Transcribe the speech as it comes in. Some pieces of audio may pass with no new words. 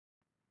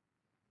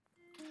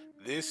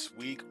This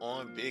week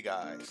on Big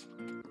Eyes,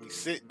 we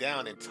sit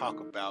down and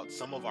talk about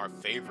some of our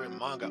favorite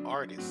manga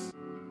artists.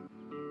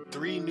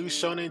 3 new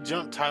Shonen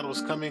Jump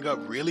titles coming up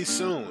really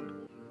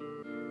soon.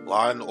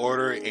 Law and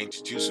Order and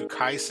Jujutsu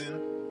Kaisen.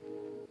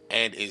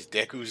 And is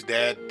Deku's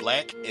dad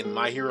black in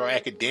My Hero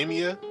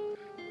Academia?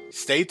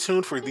 Stay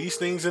tuned for these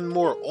things and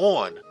more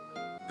on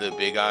the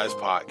Big Eyes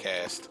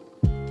Podcast.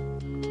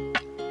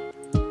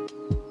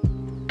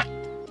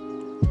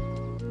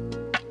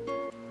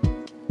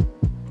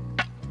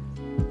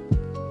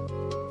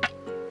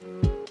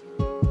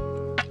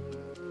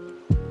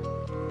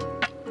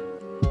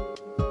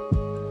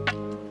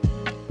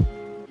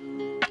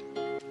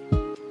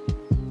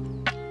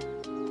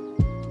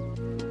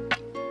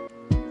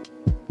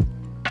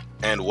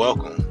 And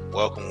welcome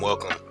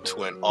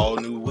to an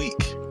all-new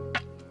week,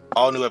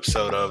 all-new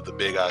episode of the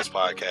Big Eyes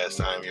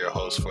Podcast. I'm your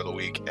host for the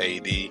week,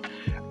 AD.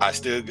 I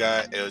still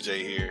got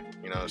LJ here.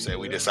 You know what I'm saying?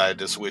 We decided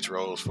to switch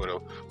roles for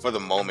the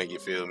moment, you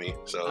feel me?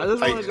 So I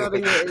just want to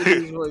hear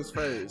AD's voice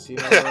first, you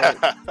know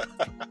what?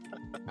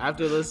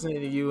 After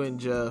listening to you and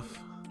Jeff,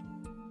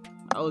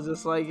 I was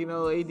just like,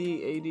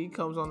 AD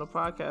comes on the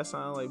podcast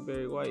sounding like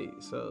Barry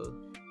White, so...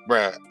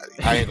 Bruh,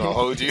 I ain't gonna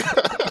hold you.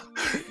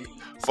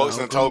 Folks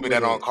done told me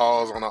that on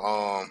calls on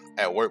the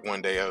at work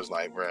one day. I was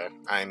like, bruh,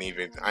 I ain't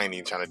even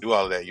trying to do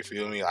all of that. You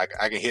feel me? Like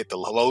I can hit the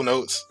low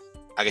notes.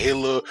 I can hit a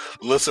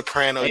little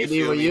soprano. AD,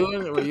 were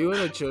you in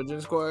a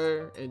children's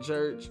choir in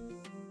church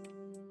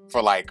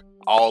for like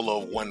all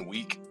of 1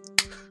 week?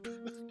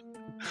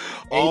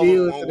 AD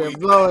was there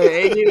blowing.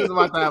 AD was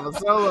about to have a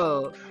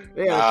solo.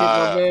 They had to kick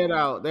my man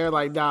out. They're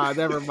like, nah,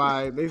 never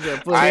mind. They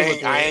said, I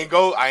ain't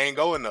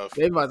go enough.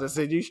 They about to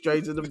send you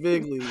straight to the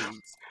big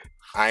leagues.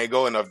 I ain't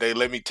go enough. They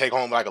let me take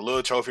home like a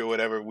little trophy or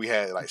whatever. We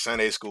had like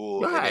Sunday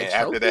school. You had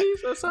after that,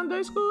 at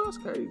Sunday school? That's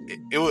crazy.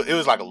 It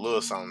was like a little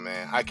something,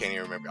 man. I can't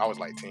even remember. I was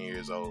like 10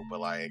 years old,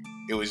 but like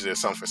it was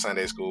just something for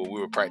Sunday school.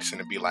 We were practicing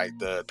to be like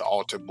the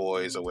altar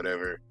boys or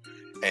whatever.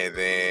 And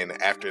then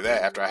after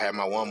that, after I had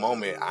my one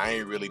moment, I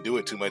ain't really do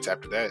it too much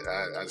after that.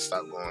 I just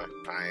stopped going.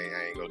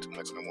 I ain't go too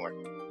much no more.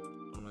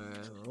 Man,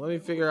 let me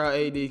figure out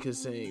AD can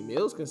sing.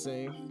 Mills can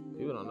sing.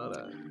 People don't know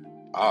that.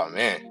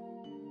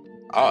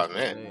 Oh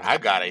man, I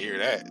gotta hear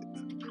that.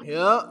 Yep.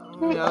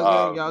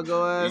 Y'all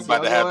go ask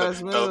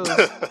Mills.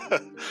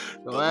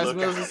 Go ask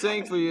Mills to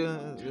sing for you.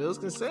 Mills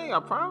can sing, I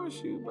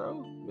promise you,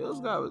 bro.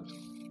 Mills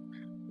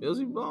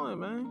be blowing,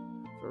 man.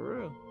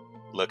 For real.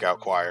 Lookout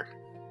choir.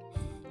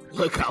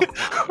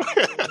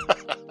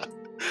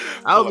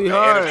 I'll be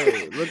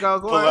hard.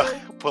 Lookout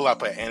choir. Pull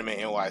up an Anime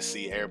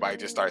NYC. Everybody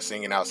just start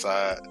singing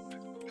outside.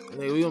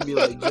 Hey, we gonna be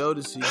like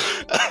Jodeci.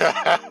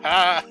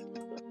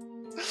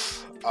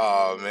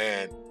 Oh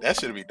man, that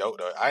should be dope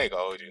though. I ain't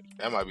gonna hold you.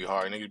 That might be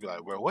hard. Niggas be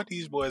like, bro, what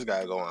these boys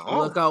got going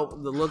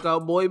on? The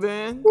Lookout boy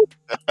band.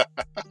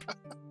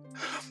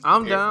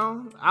 I'm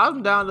down.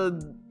 I'm down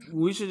to.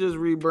 We should just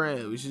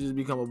rebrand. We should just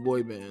become a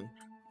boy band.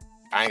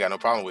 I ain't got no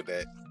problem with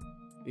that.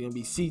 We're gonna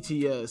be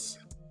CTS.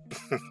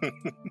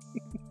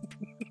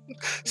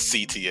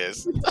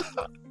 CTS.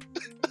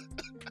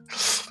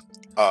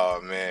 Oh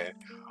man.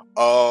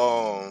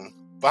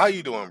 But how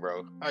you doing,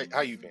 bro? How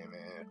you been, man?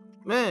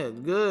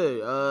 Man,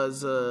 good.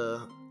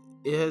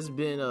 It has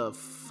been a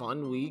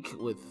fun week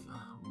with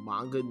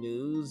manga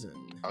news and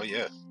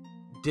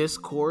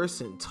discourse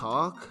and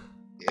talk.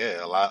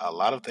 Yeah, a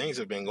lot of things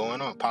have been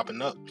going on,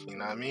 popping up. You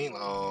know what I mean?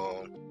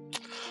 A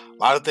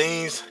lot of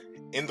things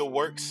in the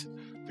works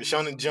for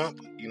Shonen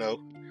Jump. You know,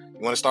 you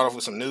want to start off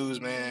with some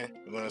news, man?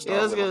 You want to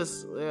start?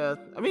 Yeah.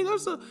 I mean,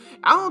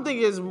 I don't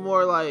think it's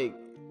more like.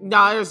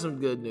 Nah, there's some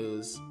good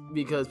news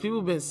because people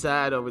have been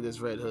sad over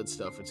this Red Hood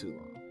stuff for too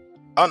long.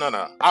 Oh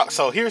no.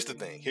 So here's the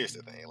thing.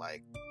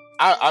 Like,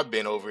 I've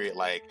been over it.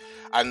 Like,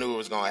 I knew it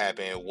was gonna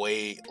happen.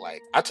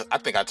 I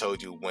think I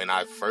told you when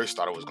I first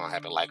thought it was gonna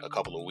happen, like a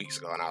couple of weeks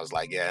ago, and I was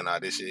like, yeah, nah,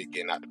 this shit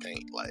getting out the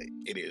paint. Like,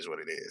 it is what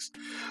it is.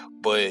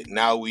 But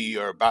now we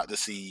are about to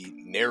see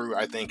Neru.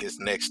 I think is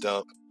next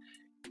up,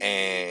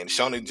 and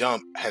Shonen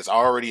Jump has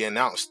already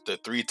announced the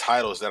 3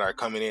 titles that are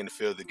coming in to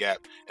fill the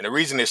gap. And the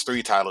reason there's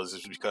 3 titles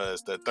is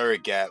because the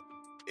third gap,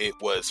 it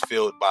was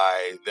filled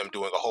by them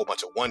doing a whole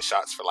bunch of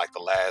one-shots for like the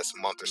last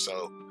month or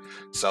so.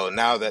 So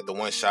now that the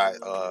one-shot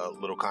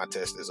little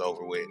contest is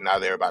over with, now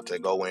they're about to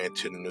go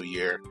into the new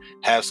year,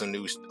 have some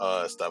new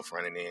stuff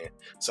running in.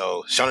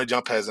 So Shonen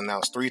Jump has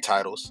announced 3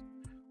 titles.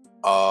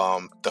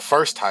 The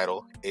first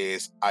title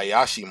is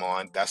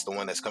Ayashimon. That's the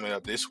one that's coming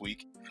up this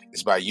week.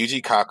 It's by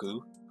Yuji Kaku,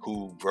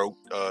 who wrote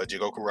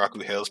Jigoku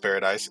Raku Hell's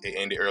Paradise. It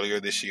ended earlier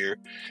this year.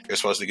 You're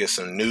supposed to get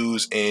some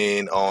news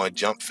in on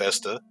Jump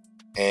Festa.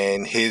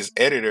 And his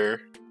editor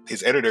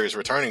is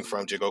returning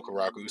from Jigoku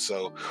Raku,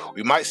 so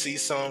we might see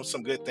some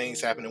good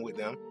things happening with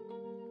them.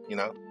 You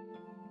know.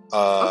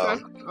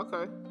 Okay.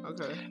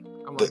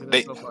 I'm liking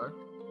that so far.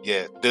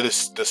 Yeah, the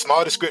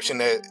small description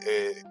that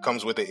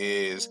comes with it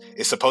is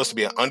it's supposed to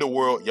be an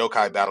underworld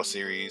yokai battle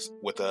series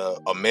with a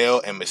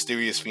male and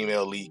mysterious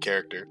female lead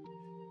character.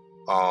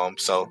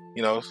 So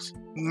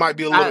might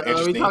be a little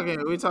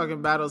interesting. We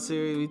talking battle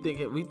series.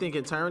 We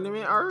thinking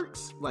tournament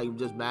arcs, like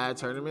just bad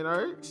tournament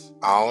arcs.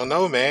 I don't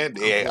know, man.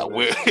 Yeah,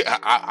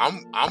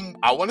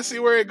 I want to see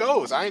where it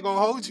goes. I ain't gonna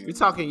hold you. We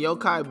talking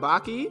yokai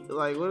baki?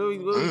 Like what are we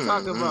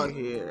talking about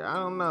here? I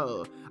don't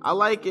know. I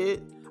like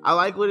it. I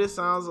like what it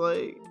sounds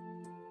like.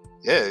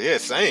 Yeah,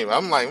 same.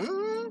 I'm like,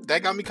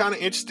 that got me kind of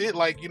interested.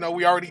 Like,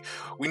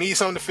 we need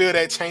something to fill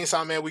that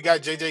Chainsaw Man. We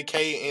got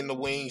JJK in the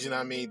wings, you know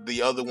what I mean?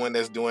 The other one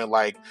that's doing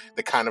like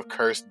the kind of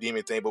cursed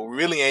demon thing, but we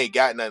really ain't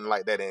got nothing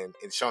like that in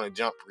Shonen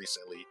Jump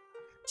recently.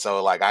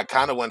 So like, I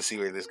kind of want to see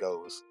where this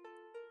goes.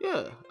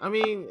 Yeah, I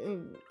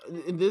mean,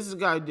 and this is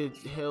guy did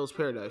Hell's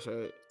Paradise,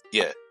 right?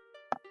 Yeah.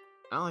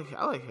 I like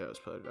Hell's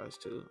Paradise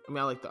too. I mean,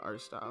 I like the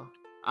art style.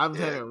 I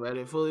haven't read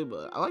it fully,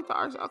 but I like the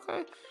art.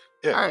 Okay.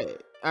 Yeah.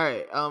 All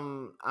right.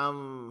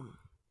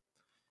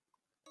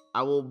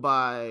 I will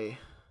buy.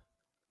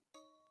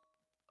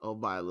 I'll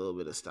buy a little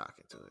bit of stock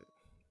into it.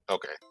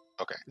 Okay.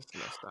 Just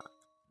enough stock.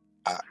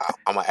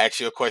 I'm gonna ask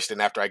you a question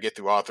after I get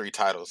through all 3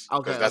 titles,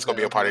 because that's gonna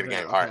be a part of the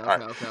game. All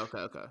right.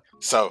 Okay.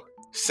 So,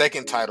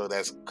 second title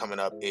that's coming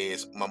up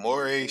is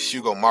Mamoru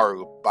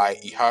Shugomaru by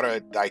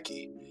Ihara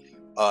Daiki.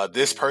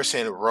 This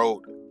person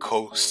wrote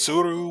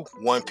Kosuru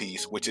One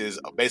Piece, which is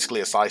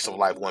basically a slice of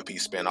life One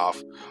Piece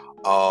spinoff.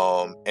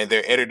 And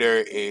their editor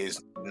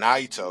is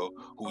Naito,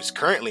 who's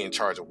currently in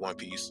charge of One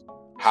Piece.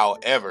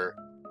 However,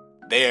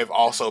 they have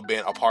also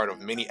been a part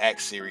of many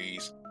act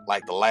series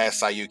like The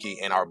Last Sayuki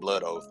and Our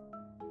Blood Oath.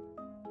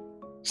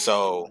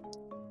 So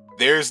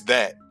there's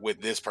that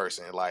with this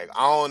person. Like,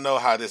 I don't know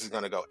how this is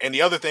going to go. And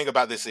the other thing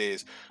about this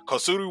is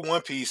Kosuru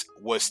One Piece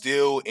was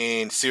still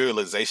in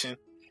serialization,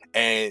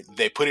 and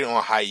they put it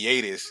on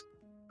hiatus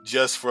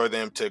just for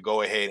them to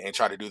go ahead and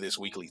try to do this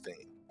weekly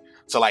thing.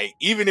 So like,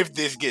 even if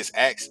this gets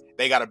axed,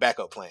 they got a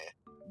backup plan.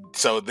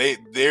 So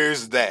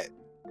there's that.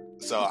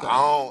 So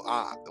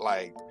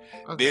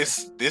okay.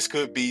 This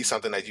could be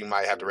something that you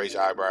might have to raise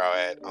your eyebrow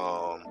at.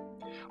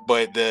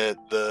 But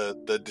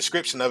the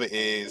description of it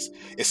is,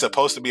 it's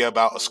supposed to be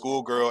about a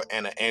schoolgirl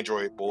and an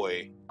android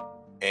boy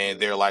and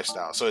their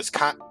lifestyle. So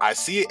I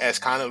see it as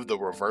kind of the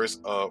reverse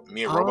of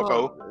Me and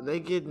Roboco. They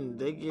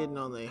getting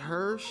on their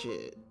her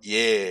shit.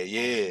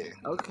 Yeah.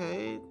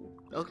 Okay.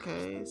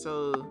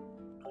 So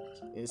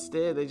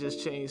instead, they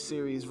just changed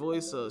Siri's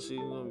voice up. She's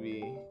gonna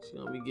be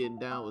getting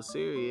down with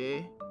Siri,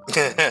 eh?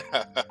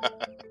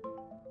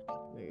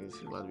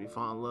 She's about to be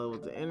falling in love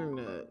with the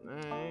internet. All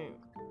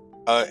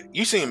right.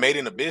 You seen Made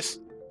in Abyss?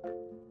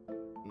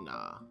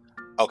 Nah.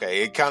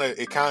 Okay, it kind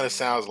of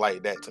sounds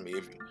like that to me.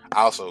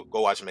 I also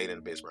go watch Made in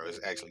Abyss, bro. It's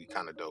actually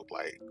kind of dope.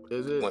 Like,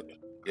 is it?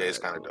 Yeah, it's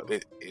kind of dope.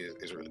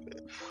 It's really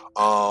good.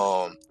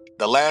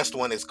 The last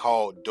one is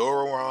called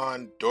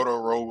Dororon,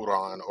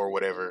 or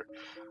whatever.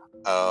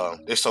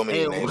 There's so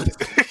many names.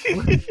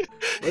 What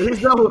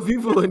is up with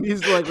people in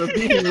these like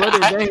repeating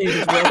other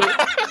names, bro?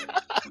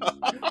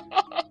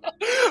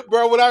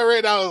 Bro, when I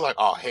read that, I was like,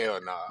 "Oh hell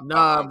nah."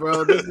 Nah,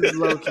 bro, this is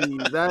low key.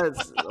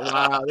 That's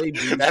wow. They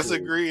beasted. That's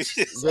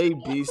egregious. They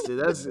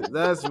beasted.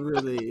 That's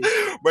really.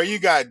 Bro, you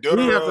got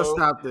Dororo. We have to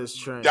stop this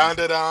trend. Don,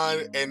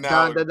 and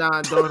now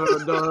Don,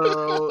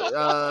 Dororo.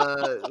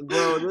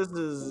 Bro, this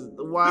is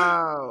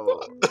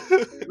wow.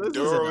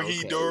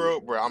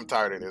 Doro. Bro, I'm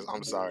tired of this.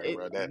 I'm sorry,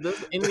 bro. Why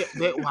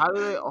do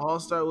they all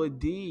start with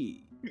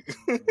D?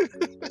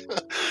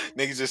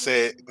 Niggas just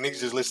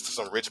listen to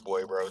some Rich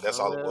Boy, bro. That's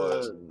all it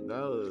was.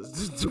 That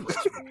was too much.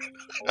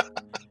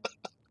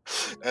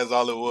 That's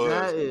all it was.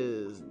 That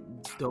is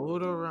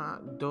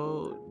Dodoron.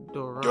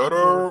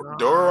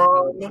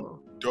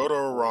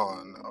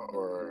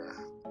 Or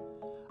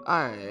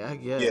alright, I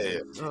guess.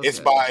 Yeah. Okay. It's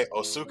by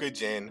Osuka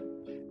Jin.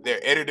 Their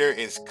editor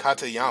is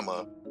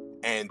Katayama,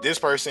 and this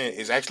person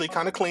is actually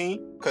kind of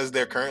clean because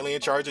they're currently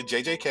in charge of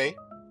JJK,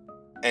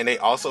 and they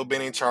also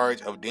been in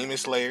charge of Demon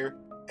Slayer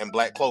and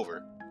Black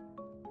Clover.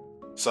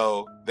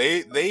 So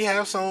they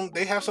have some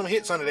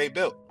hits under their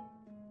belt.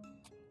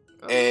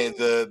 And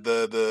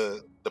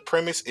the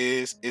premise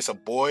is, it's a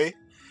boy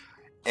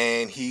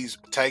and he's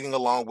tagging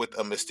along with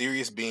a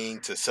mysterious being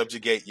to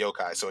subjugate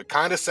yokai. So it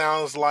kind of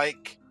sounds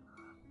like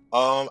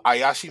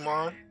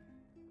Ayashimon.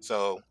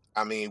 So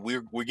I mean,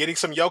 we're getting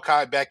some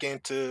yokai back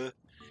into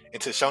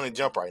Shonen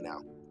Jump right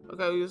now.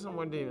 Okay, we get some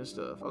more demon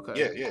stuff.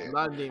 Okay. Yeah. A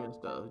lot of demon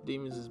stuff.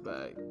 Demons is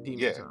back.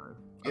 Demon time.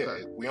 Okay.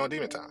 Yeah, we on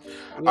demon time.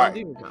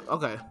 Demon time.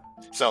 Okay.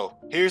 So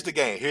here's the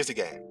game.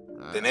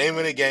 Right. The name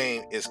of the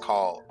game is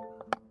called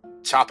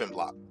Chopping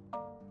Block.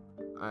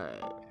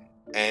 Alright.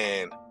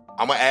 And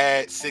I'm gonna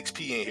add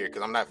 6P in here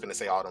because I'm not finna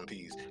say all them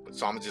P's.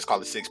 So I'm gonna just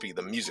call it 6P,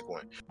 the music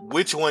one.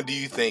 Which one do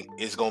you think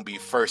is gonna be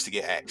first to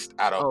get axed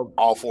out of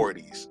all 4 of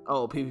these?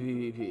 Oh,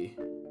 PvP.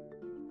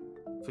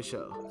 For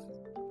sure.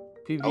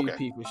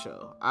 PvP for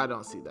sure. I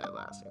don't see that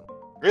lasting.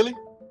 Really?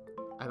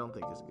 I don't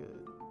think it's good.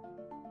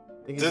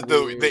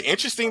 The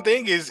interesting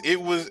thing is,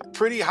 it was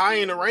pretty high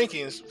in the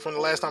rankings from the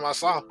last time I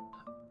saw.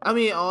 I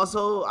mean,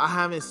 also, I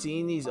haven't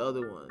seen these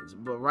other ones,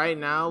 but right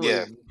now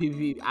with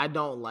PvP, I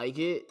don't like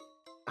it.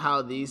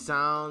 How these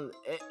sound,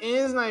 and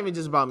it's not even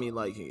just about me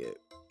liking it.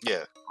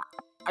 Yeah.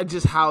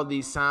 just how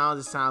these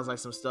sounds. It sounds like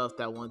some stuff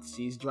that once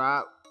these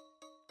drop,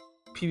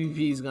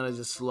 PvP is gonna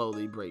just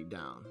slowly break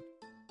down.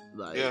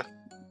 Like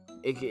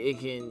it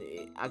can.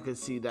 I could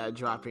see that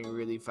dropping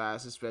really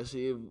fast,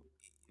 especially if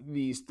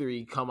these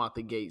three come out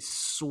the gate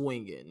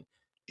swinging.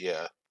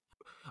 Yeah.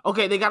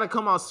 Okay, they gotta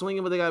come out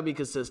swinging, but they gotta be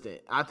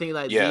consistent. I think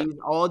like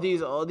all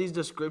these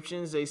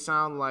descriptions, they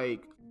sound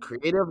like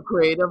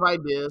creative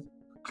ideas,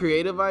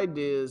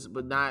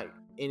 but not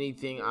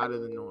anything out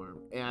of the norm.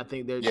 And I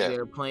think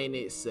they're playing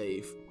it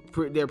safe.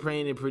 They're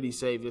playing it pretty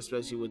safe,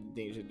 especially with the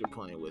things that they're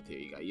playing with here.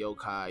 You got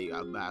yokai, you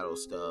got battle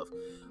stuff.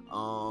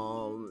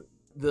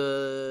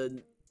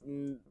 The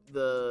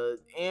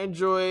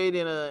android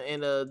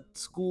and a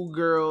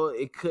schoolgirl,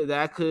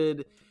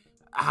 could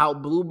how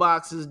Blue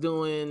Box is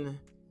doing.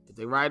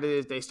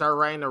 If they start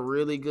writing a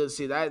really good,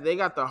 that they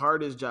got the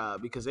hardest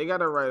job because they got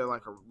to write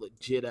like a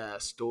legit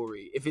ass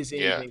story. If it's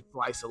anything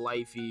slice of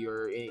lifey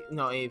or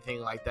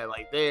anything like that,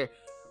 like their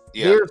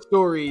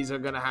stories are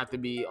gonna have to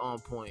be on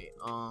point.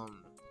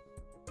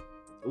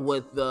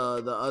 With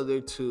the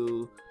other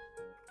two,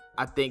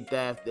 I think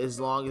that as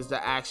long as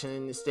the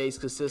action stays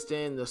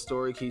consistent, the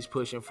story keeps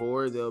pushing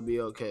forward, they'll be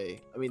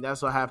okay. I mean,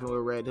 that's what happened with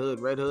Red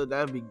Hood.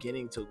 That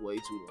beginning took way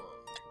too long.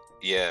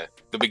 Yeah,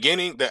 the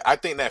beginning, I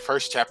think that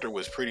first chapter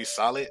was pretty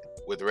solid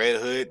with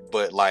Red Hood,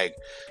 but like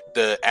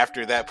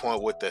after that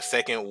point with the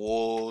second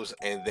wolves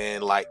and then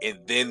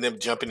them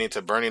jumping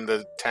into burning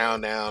the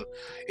town down,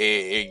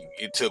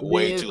 it took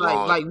way too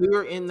long. Like we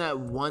were in that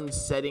one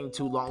setting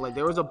too long. Like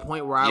there was a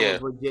point where I was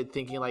legit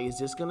thinking like, is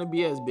this gonna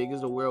be as big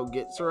as the world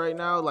gets right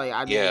now? Like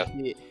I didn't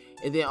see it,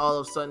 and then all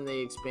of a sudden they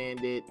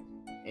expanded,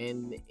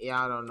 and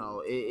I don't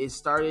know. It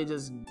started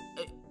just.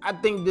 I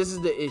think this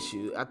is the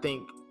issue. I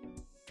think.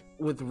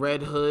 With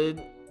Red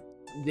Hood,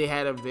 they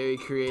had a very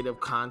creative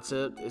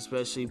concept,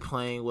 especially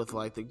playing with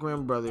like the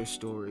Grimm Brothers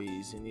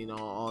stories and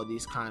all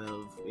these kind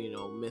of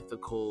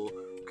mythical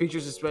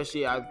creatures,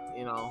 especially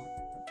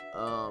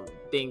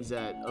things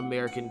that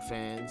American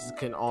fans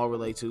can all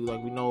relate to.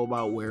 Like we know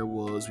about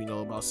werewolves, we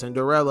know about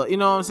Cinderella. You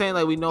know what I'm saying?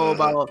 Like we know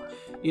about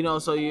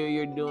So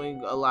you're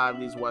doing a lot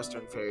of these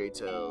Western fairy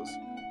tales.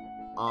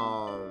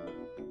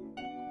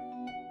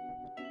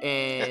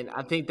 And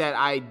I think that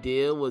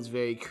idea was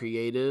very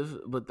creative,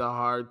 but the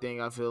hard thing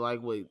I feel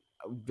like with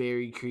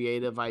very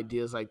creative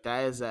ideas like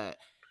that is that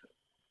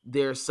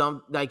there's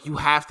some like you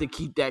have to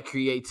keep that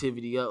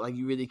creativity up. Like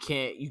you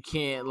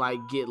can't like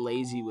get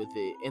lazy with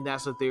it, and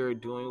that's what they were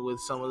doing with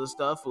some of the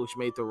stuff, which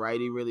made the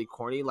writing really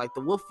corny, like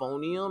the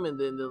Wolfonium and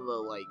then the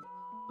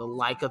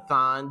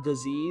Lycathon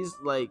disease.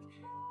 Like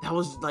that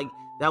was like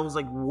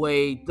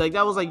way like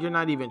that was like you're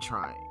not even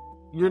trying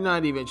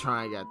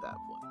at that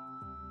point.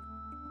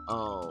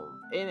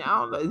 And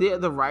I don't know,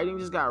 the writing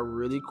just got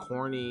really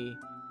corny.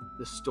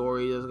 The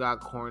story just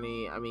got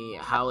corny. I mean,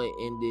 how it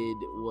ended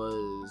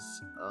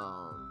was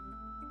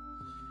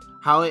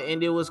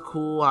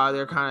cool. How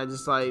they're kind of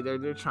just like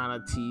they're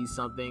trying to tease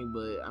something,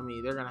 but I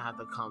mean, they're gonna have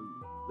to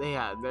come.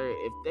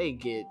 If they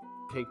get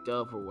picked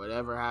up or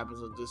whatever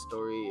happens with this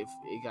story, if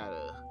it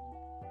gotta.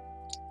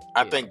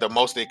 I think the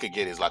most they could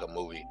get is like a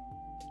movie.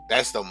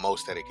 That's the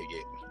most that it could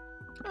get.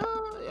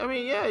 I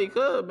mean, yeah, you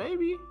could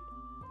maybe.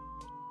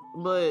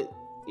 But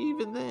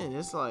even then,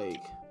 it's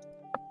like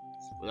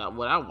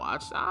what I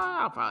watched.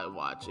 I'll probably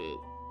watch it.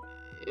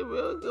 It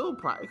could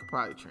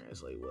probably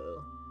translate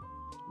well.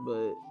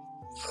 But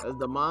as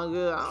the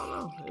manga, I don't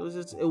know. It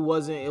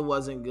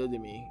wasn't good to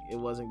me. It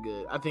wasn't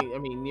good. I think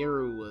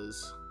Niru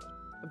was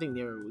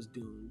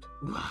doomed.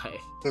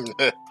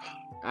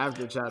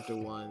 After chapter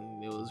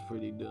 1, it was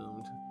pretty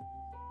doomed.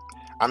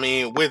 I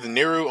mean, with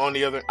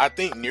Niru I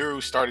think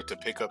Niru started to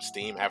pick up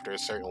steam after a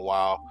certain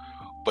while.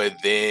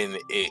 But then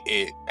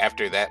it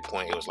after that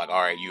point, it was like,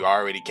 all right, you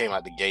already came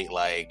out the gate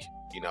like,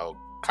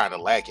 kind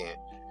of lacking,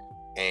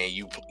 and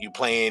you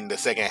playing the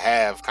second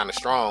half kind of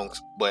strong.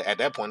 But at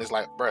that point, it's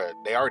like, bruh,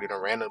 they already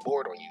done ran the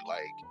board on you.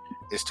 Like,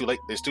 it's too late.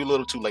 It's too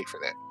little, too late for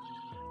that.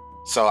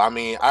 So I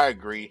mean, I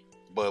agree.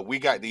 But we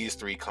got these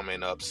 3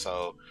 coming up,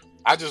 so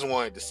I just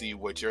wanted to see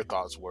what your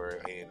thoughts were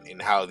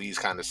and how these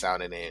kind of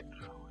sounded, and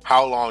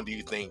how long do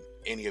you think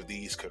any of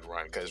these could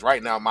run? Because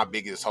right now, my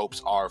biggest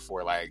hopes are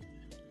for like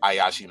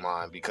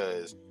Ayashimon,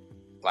 because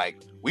like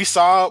we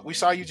saw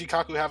Yuji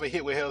Kaku have a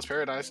hit with Hell's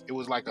Paradise. It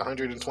was like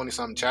 120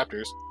 something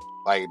chapters.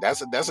 Like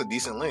that's a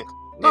decent length.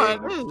 No,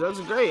 it is. That's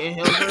great. And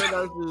Hell's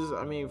Paradise is,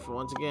 I mean,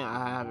 once again,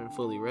 I haven't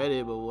fully read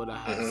it, but what I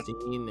have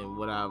seen and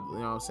what I've,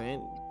 what I'm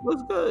saying,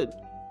 looks good.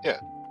 Yeah.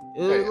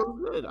 It looks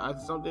good.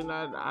 It's something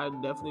that I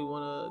definitely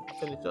want to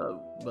finish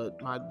up,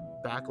 but my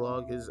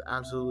backlog is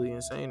absolutely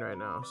insane right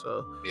now.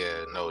 So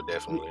yeah, no,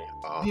 definitely.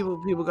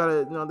 People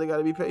gotta, they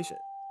gotta be patient.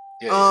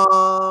 Yeah.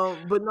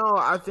 But no,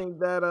 I think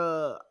that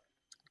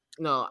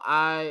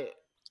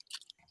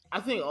I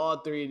think all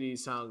 3 of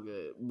these sound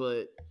good,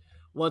 but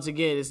once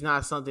again, it's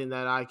not something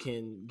that I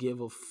can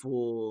give a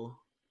full.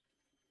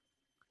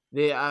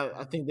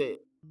 I think that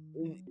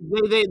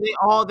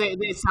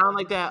they sound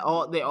like that.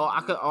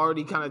 I could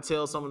already kind of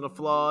tell some of the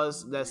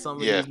flaws that some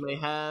of these may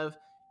have,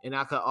 and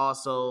I could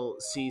also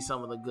see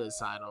some of the good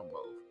side on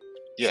both.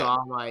 Yeah. So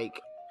I'm like,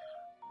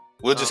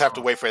 We'll just have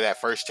to wait for that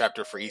first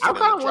chapter for each of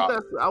them to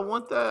drop. I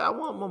want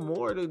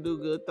Mamor to do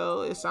good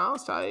though. It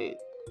sounds tight.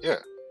 Yeah.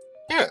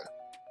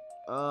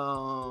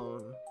 I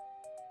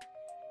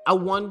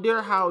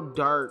wonder how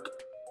dark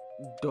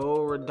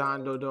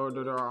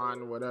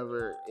Doron,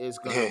 whatever, is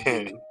gonna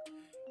be.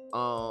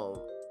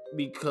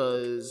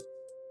 Because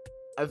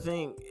I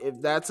think if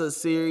that's a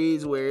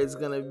series where it's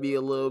gonna be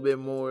a little bit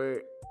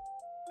more,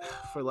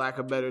 for lack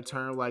of a better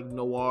term, like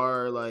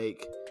noir,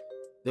 like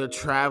they're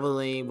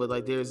traveling, but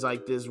like there's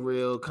like this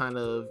real kind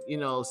of, you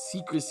know,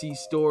 secrecy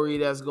story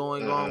that's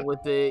going on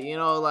with it, you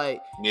know,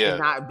 like they're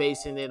not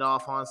basing it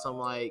off on some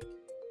like,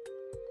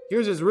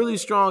 here's this really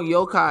strong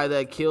yokai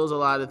that kills a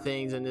lot of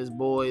things and this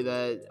boy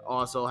that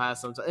also has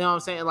some, you know what I'm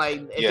saying?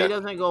 Like if it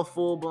doesn't go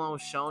full blown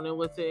shonen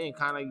with it and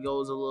kind of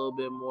goes a little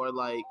bit more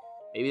like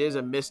maybe there's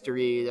a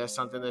mystery, there's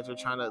something that they're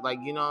trying to, like,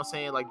 you know what I'm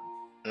saying? Like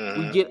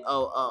we get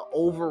a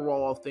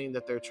overall thing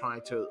that they're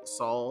trying to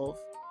solve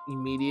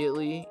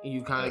immediately, and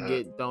you kind of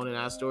get thrown in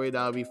that story,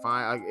 that would be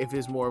fine. Like, if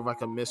it's more of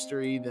like a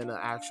mystery than an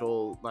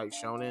actual like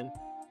shonen,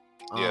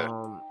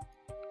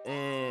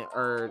 and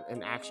or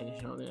an action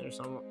shonen or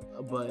something.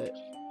 But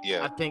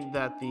I think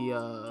that the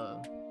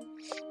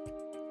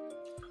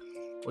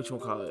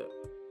whatchamacallit,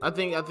 I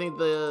think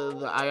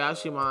the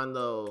Ayashiman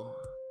though,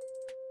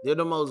 they're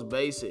the most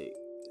basic,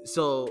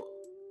 so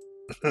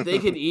they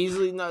can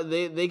easily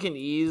they can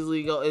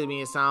easily go. I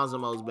mean, it sounds the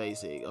most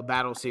basic, a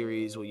battle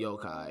series with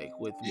yokai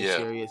with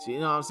mysterious, you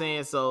know what I'm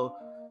saying? So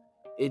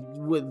it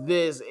with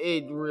this,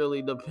 it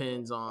really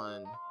depends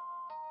on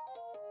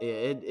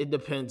it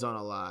depends on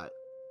a lot.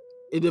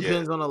 It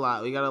depends on a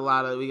lot. We got a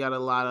lot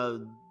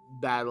of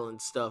battling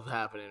stuff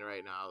happening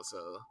right now,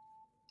 so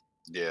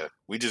yeah,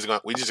 we just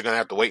gonna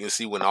have to wait and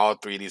see when all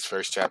 3 of these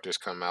first chapters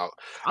come out.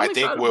 I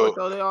think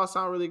though, they all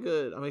sound really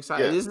good. I'm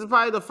excited. This is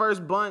probably the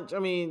first bunch. I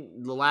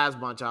mean, the last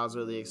bunch I was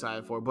really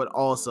excited for, but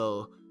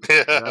also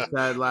like I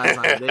said last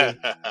time,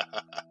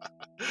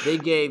 they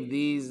gave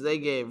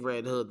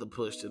Red Hood the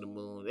push to the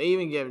moon. They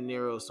even gave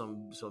Nero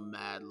some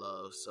mad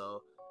love.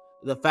 So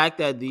the fact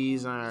that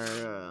these are,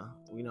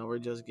 you know, we're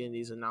just getting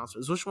these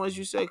announcements. Which ones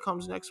you say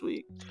comes next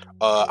week?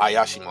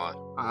 Ayashiman.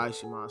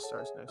 Ayashiman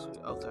starts next week.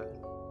 Okay.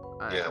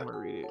 All right, I'm gonna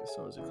read it as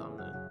soon as it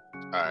comes in.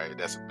 All right,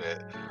 that's a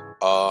bet.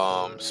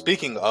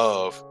 Speaking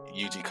of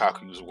Yuji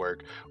Kaku's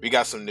work, we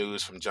got some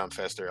news from Jump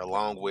Festa,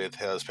 along with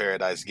Hell's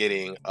Paradise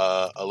getting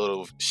a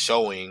little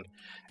showing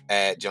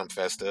at Jump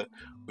Festa.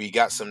 We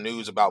got some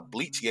news about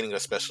Bleach getting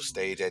a special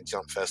stage at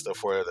Jump Festa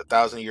for the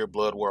 1,000-Year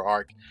Blood War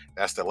arc.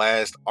 That's the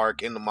last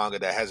arc in the manga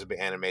that hasn't been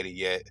animated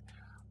yet.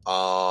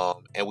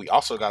 And we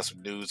also got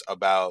some news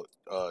about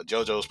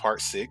JoJo's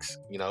Part 6.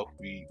 You know,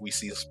 we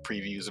see some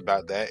previews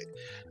about that.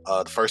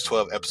 The first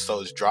 12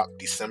 episodes dropped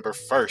December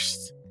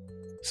 1st.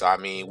 So I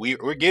mean,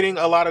 we're getting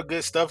a lot of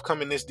good stuff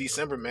coming this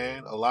December,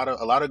 man. A lot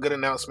of good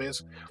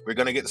announcements. We're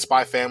gonna get the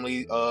Spy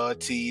Family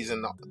tease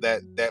and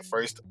that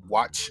first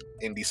watch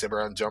in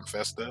December on Jump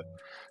Festa.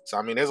 So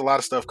I mean, there's a lot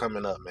of stuff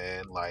coming up,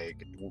 man.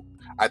 Like,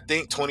 I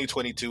think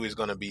 2022 is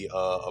gonna be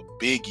a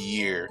big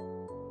year,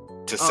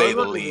 to say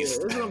the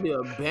least. It's gonna be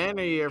a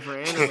banner year for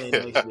anime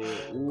next year.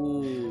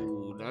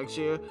 Ooh, next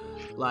year,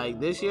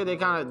 like this year they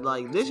got in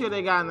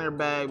their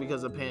bag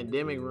because the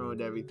pandemic ruined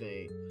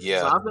everything. Yeah.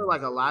 So I feel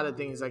like a lot of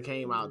things that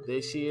came out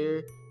this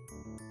year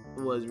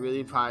was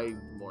really probably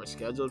more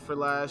scheduled for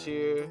last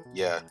year.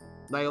 Yeah.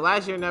 Like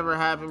last year never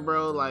happened,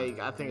 bro. Like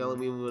I think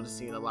we would have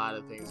seen a lot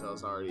of things that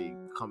was already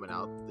coming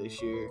out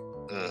this year.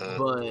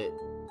 But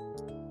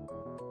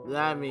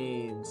that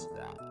means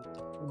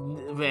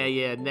man,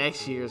 yeah,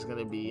 next year is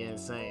gonna be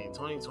insane.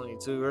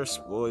 2022, we're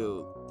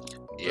spoiled.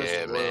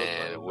 Yeah,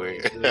 man.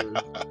 We're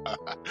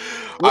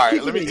all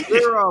right. Let me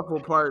clear off for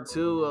part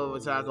 2 of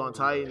Attack on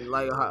Titan.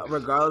 Like,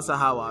 regardless of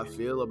how I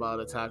feel about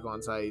Attack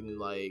on Titan,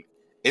 like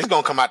it's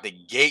gonna come out the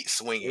gate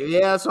swinging.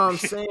 Yeah, that's what I'm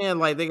saying.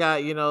 Like they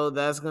got, you know,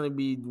 that's gonna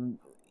be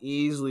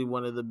easily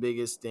one of the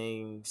biggest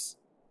things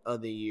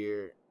of the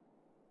year.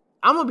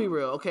 I'm gonna be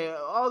real, okay.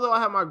 Although I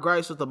have my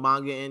gripes with the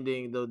manga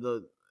ending,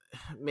 the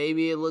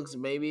maybe it looks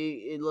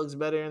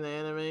better in the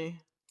anime.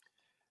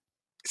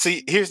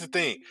 See, here's the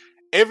thing.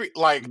 I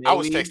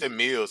was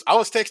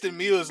texting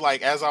Meals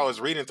like as I was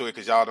reading through it,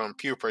 because y'all done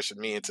peer pressured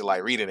me into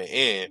like reading the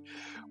end.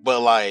 But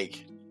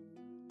like,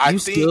 you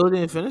still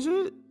didn't finish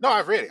it? No,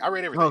 I read it. I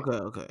read everything.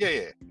 Okay.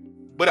 Yeah.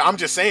 But I'm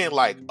just saying,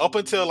 like, up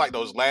until like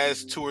those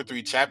last 2 or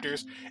 3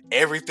 chapters,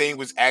 everything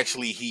was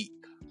actually heat.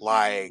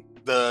 Like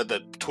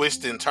the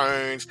twists and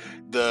turns,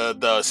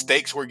 the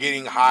stakes were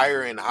getting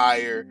higher and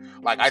higher.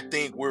 Like, I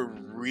think we're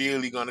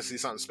really gonna see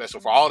something special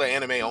for all the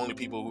anime only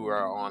people who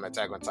are on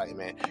Attack on Titan,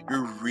 man.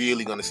 You're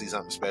really gonna see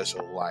something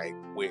special, like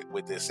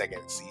with this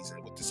second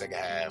season, with the second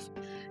half.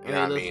 You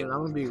know what I mean?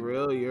 I'm gonna be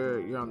real.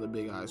 You're on the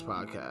Big Eyes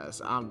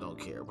podcast. I don't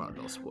care about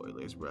no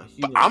spoilers, bro.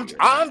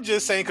 I'm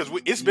just saying, because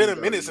it's been a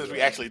minute since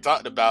we actually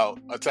talked about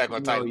Attack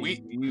on Titan.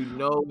 You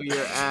know where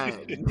you're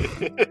at.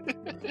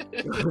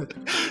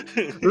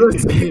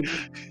 Listen,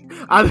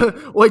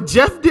 what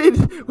Jeff did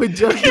in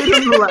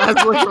the last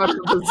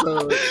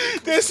episode.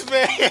 This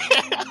man,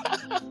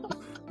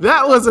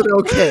 that wasn't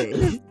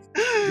okay.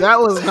 That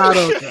was not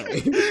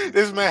okay.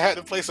 This man had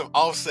to play some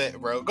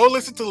Offset, bro. Go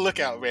listen to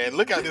Lookout, man.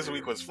 Lookout this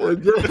week was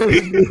fun.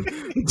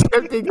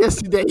 Jeff did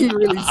yesterday. He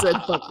really said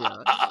fuck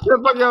y'all.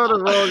 Fuck y'all on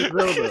the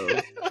wrong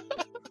though.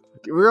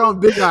 We're on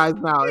Big Eyes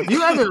now. If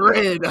you haven't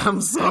read, I'm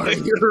sorry.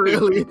 You're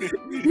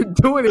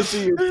doing it to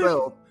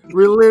yourself.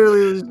 We're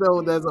literally the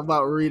show that's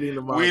about reading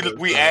the manga.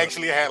 We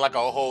actually had like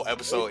a whole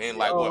episode in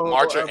like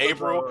March or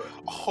April.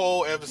 A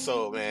whole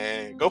episode,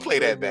 man. Go play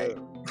that back.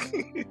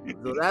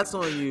 So that's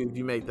on you if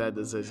you make that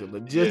decision.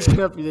 But just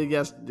Jeff did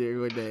yesterday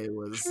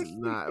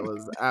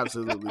was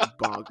absolutely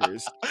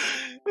bonkers.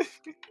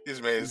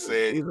 This man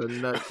said he's a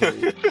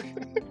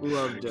nutcase.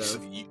 Love Jeff.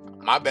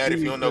 My bad if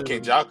you don't know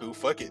Kenjaku.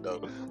 Fuck it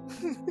though.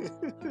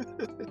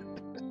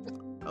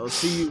 I'll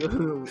see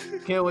you.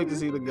 Can't wait to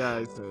see the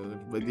guys soon.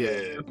 But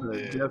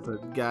Jeff's a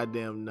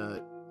goddamn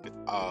nut.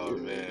 Oh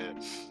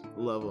man,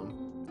 love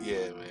him.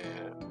 Yeah,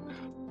 man.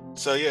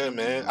 So yeah,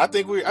 man. I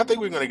think we're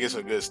gonna get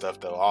some good stuff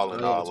though. All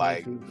in all,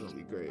 like, it's gonna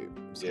be great.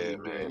 Yeah,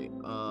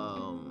 man.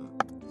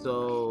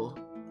 So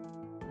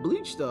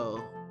Bleach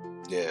though.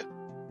 Yeah,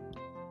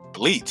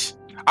 Bleach.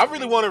 I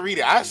really want to read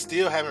it. I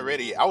still haven't read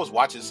it yet. I was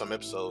watching some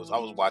episodes. I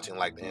was watching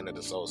like the End of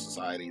the Soul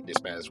Society this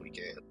past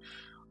weekend.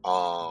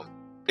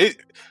 It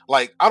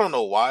like I don't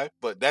know why,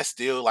 but that's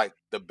still like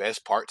the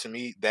best part to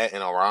me. That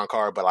and Iran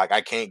card, but like I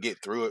can't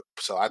get through it.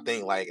 So I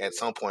think like at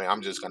some point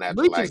I'm just gonna have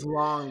Bleach to like. Is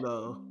long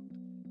though.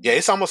 Yeah,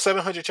 it's almost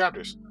 700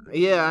 chapters.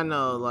 Yeah, I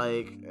know.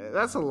 Like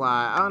that's a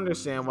lot. I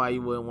understand why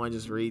you wouldn't want to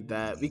just read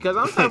that because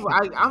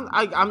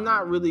I'm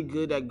not really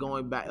good at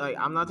going back. Like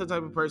I'm not the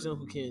type of person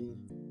who can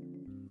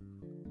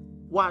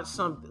watch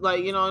something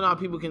like you know how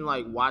people can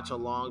like watch a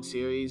long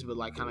series but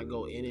like kind of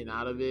go in and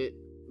out of it.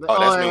 Oh,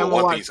 that's me with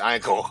One Piece. I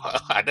ain't going.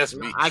 That's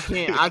me. I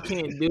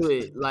can't do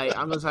it. Like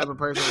I'm the type of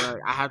person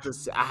where I have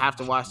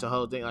to watch the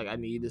whole thing. Like I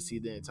need to see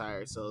the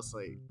entire. So it's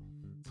like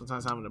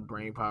sometimes having the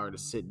brain power to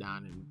sit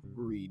down and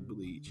read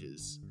Bleach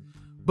is.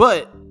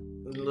 But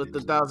with the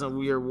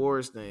 1,000 Year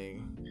Wars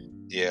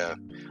thing. Yeah,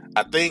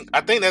 I think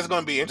that's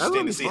going to be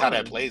interesting to see how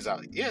that plays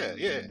out. Yeah.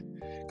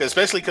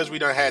 Especially because we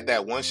done had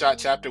that one shot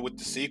chapter with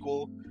the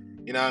sequel.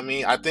 You know what I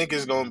mean? I think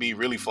it's going to be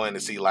really fun to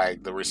see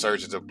like the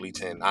resurgence of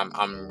Bleach, and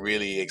I'm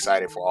really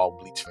excited for all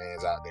Bleach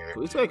fans out there. Can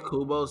we say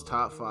Kubo's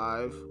top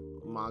 5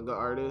 manga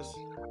artists?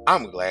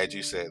 I'm glad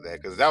you said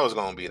that because that was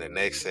going to be the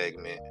next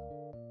segment.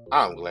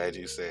 I'm glad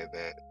you said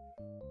that.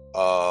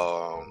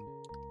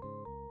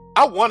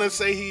 I want to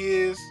say he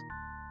is,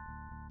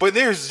 but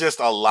there's just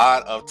a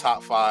lot of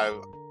top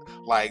 5,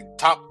 like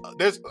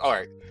there's all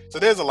right. So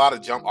there's a lot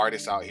of jump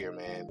artists out here,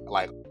 man.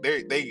 Like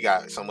they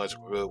got so much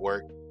good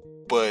work.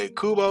 But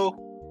Kubo,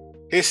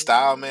 his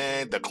style,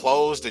 man, the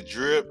clothes, the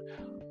drip,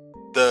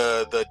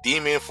 the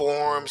demon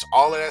forms,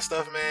 all of that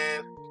stuff,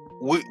 man.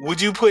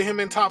 Would you put him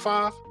in top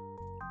 5?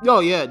 Oh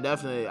yeah,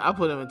 definitely. I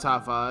put him in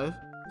top 5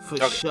 for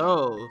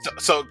sure.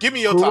 So give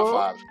me your Kubo?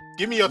 Top 5.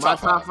 Give me your top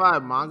 5. My top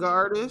 5 manga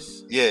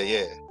artists.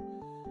 Yeah.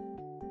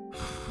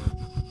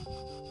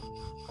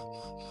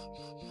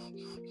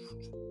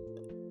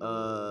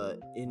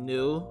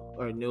 Inu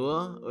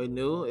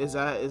is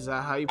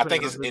that how you pronounce it? I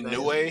think it's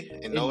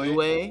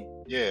Inoue.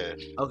 Yeah.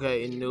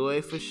 Okay,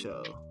 Inoue for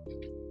sure.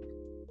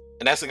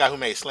 And that's the guy who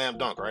made Slam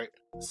Dunk, right?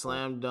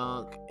 Slam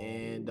Dunk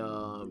and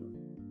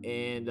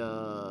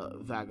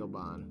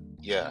Vagabond.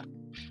 Yeah.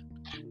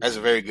 That's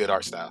a very good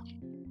art style.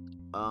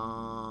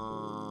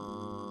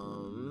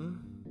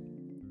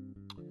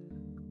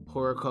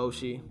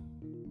 Horikoshi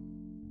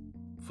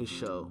for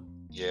sure.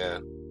 Yeah.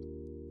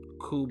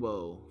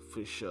 Kubo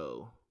for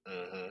sure.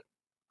 Mm-hmm.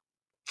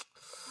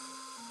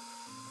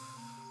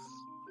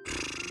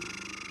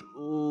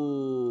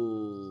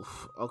 Ooh.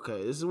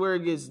 Okay, this is where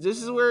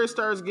it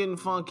starts getting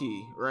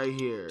funky right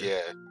here.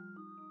 Yeah.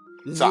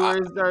 This is where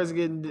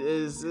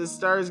it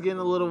starts getting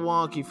a little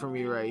wonky for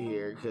me right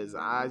here because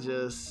I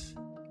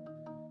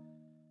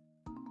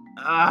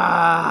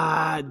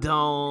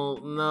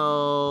don't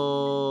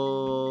know.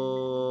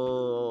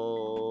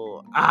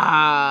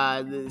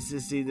 This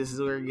is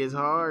where it gets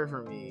hard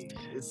for me.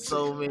 It's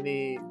so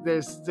many.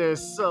 There's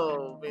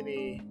so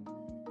many.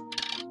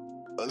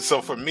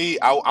 So for me,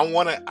 I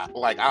want to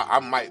I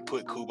might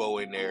put Kubo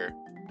in there,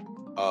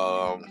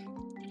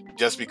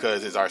 just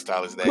because his art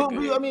style is that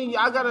good. I mean,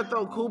 I gotta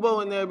throw Kubo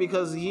in there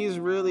because he's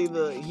really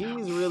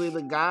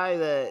the guy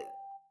that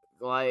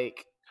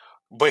like.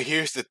 But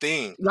here's the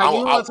thing. Like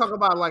you want to talk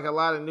about like a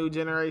lot of new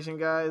generation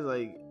guys,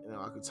 like you know,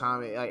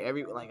 Akutami,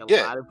 like a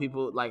lot of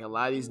people, like a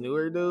lot of these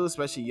newer dudes,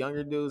 especially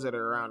younger dudes that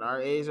are around our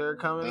age that are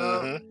coming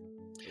up.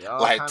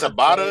 Like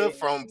Tabata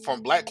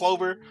from Black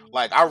Clover,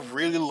 like I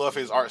really love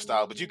his art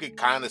style, but you could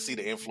kind of see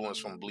the influence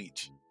from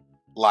Bleach,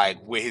 like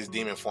with his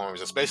demon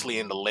forms, especially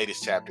in the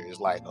latest chapters,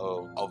 like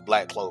of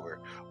Black Clover.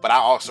 But I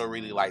also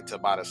really like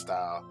Tabata's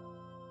style.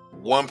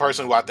 One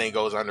person who I think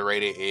goes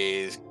underrated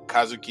is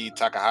Kazuki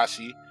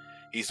Takahashi.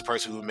 He's the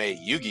person who made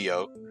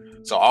Yu-Gi-Oh!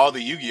 So all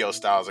the Yu-Gi-Oh!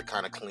 Styles are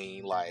kind of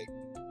clean. Like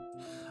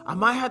I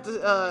might have to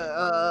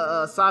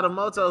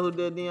Sadamoto, who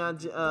did Neon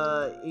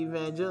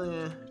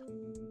Evangelion.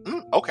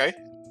 Okay.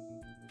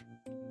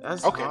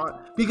 That's hard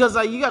because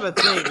like you got to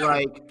think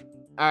like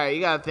all right,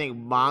 you gotta think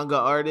manga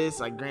artists.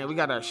 Like, Grant, we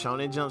got our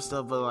Shonen Jump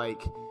stuff, but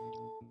like,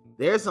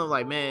 there's some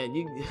like, man,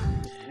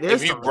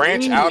 if you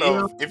branch out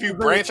of you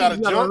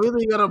gotta Jump,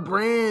 really gotta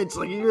branch.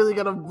 Like, you really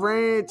gotta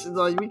branch.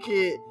 Like, we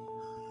can't.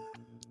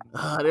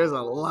 There's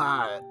a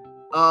lot.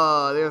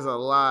 There's a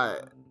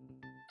lot.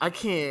 I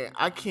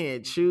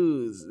can't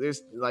choose.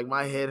 There's like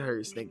my head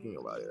hurts thinking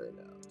about it right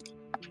now.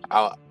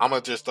 I'm gonna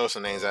just throw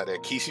some names out there.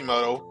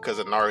 Kishimoto, because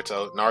of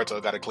Naruto.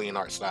 Naruto got a clean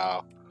art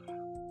style.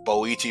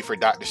 Boichi for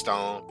Dr.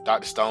 Stone.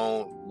 Dr.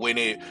 Stone, when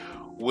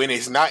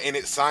it's not in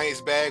its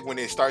science bag, when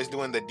it starts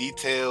doing the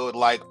detailed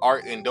like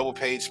art and double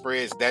page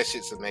spreads, that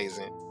shit's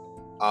amazing.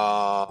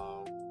 I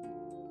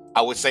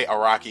would say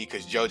Araki,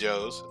 because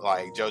JoJo's.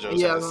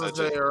 Yeah, I was gonna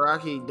say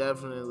Araki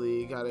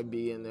definitely gotta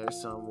be in there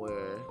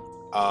somewhere.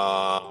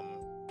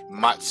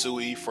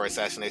 Matsui for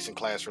Assassination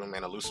Classroom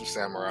and Elusive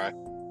Samurai.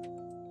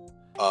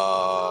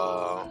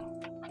 I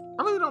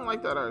really don't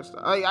like that art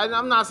style.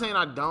 I'm not saying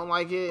I don't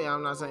like it.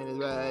 I'm not saying it's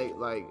bad.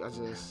 Like,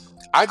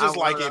 I just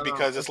like it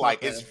because it's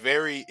like it's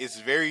very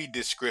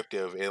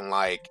descriptive and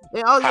like.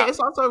 Yeah, it's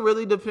also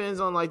really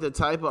depends on like the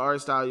type of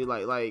art style you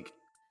like. Like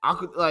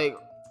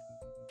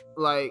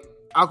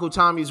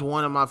Akutami's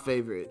one of my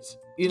favorites.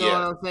 You know what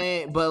I'm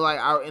saying? But like,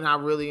 I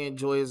really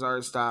enjoy his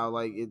art style.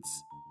 Like,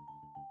 it's,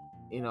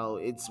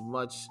 it's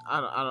much.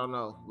 I don't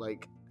know.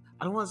 Like,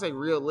 I don't want to say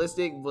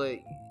realistic, but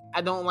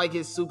I don't like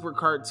it super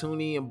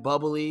cartoony and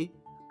bubbly.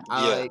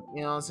 Like,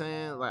 you know what I'm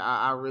saying? Like,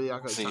 I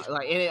could see.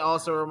 Like, and it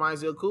also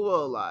reminds me of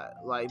Kubo a lot.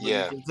 Like, but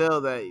you can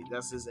tell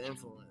that's his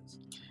influence.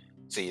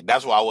 See,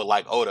 that's why I would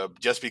like Oda,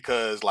 just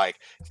because like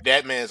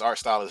that man's art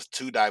style is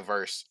too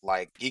diverse.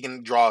 Like, he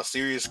can draw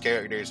serious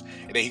characters,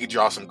 and then he could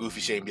draw some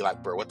goofy shit and be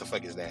like, bro, what the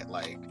fuck is that?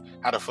 Like,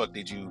 how the fuck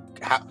did you,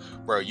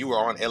 bro, you were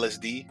on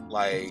LSD?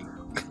 Like,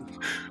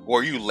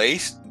 were you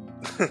laced?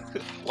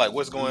 Like,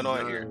 what's going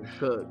on here?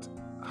 Cooked.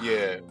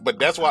 Yeah, but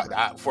that's why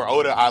for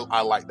Oda,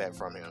 I like that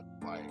from him,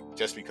 like,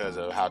 just because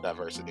of how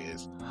diverse it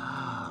is.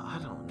 I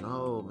don't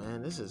know,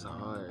 man. This is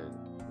hard.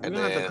 We're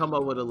gonna have to come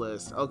up with a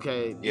list.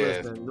 Okay,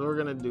 listen, we're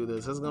gonna do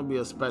this. It's gonna be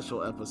a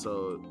special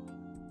episode.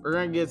 We're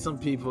gonna get some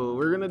people.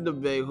 We're gonna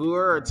debate who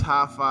are our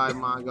top 5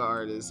 manga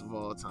artists of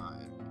all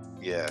time.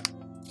 Yeah.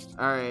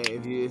 All right.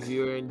 If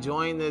you're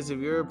enjoying this, if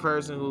you're a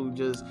person who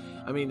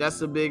that's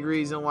the big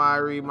reason why I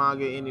read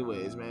manga,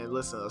 anyways, man.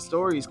 Listen, a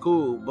story's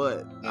cool,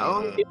 but I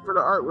only get for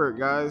the artwork,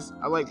 guys.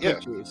 I like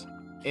pictures.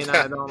 And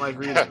I don't like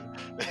reading.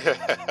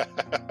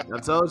 I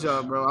told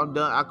y'all, bro, I'm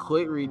done. I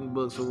quit reading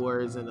books with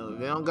words in them. If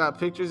they don't got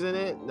pictures in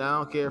it, I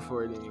don't care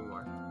for it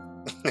anymore.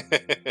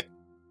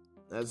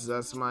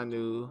 That's my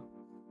new.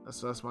 You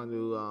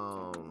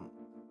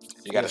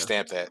gotta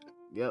stamp that.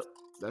 Yep,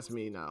 that's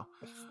me now.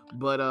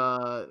 But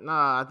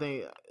I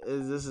think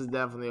this is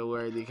definitely a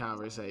worthy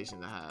conversation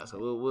to have. So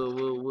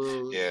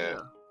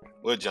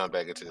we'll jump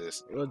back into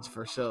this.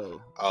 For sure.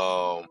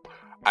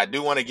 I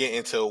do want to get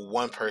into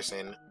one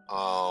person.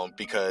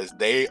 Because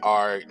they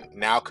are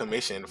now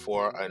commissioned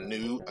for a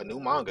new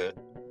manga.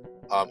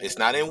 It's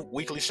not in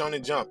Weekly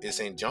Shonen Jump.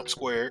 It's in Jump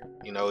Square.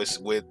 It's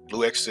with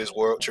Blue Exorcist,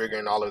 World Trigger,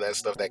 and all of that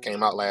stuff that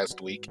came out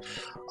last week.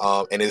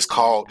 And it's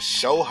called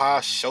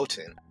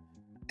Shoten.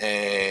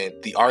 And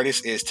the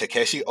artist is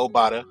Takeshi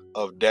Obata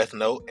of Death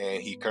Note,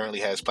 and he currently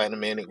has Platinum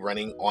Man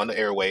running on the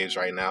airwaves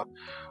right now.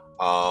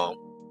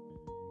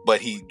 But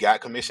he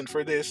got commissioned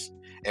for this.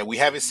 And we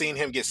haven't seen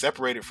him get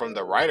separated from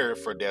the writer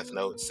for Death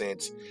Note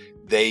since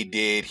they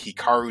did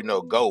Hikaru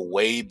no Go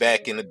way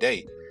back in the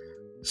day.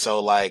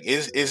 So like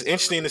it's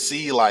interesting to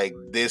see like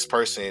this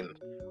person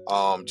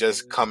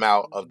just come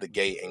out of the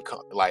gate and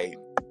like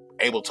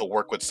able to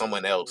work with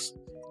someone else.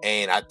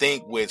 And I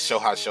think with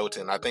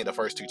Shoten, I think the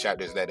first 2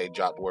 chapters that they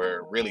dropped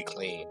were really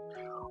clean.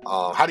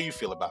 How do you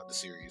feel about the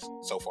series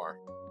so far?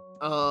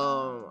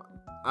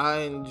 I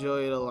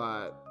enjoy it a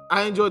lot.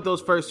 I enjoyed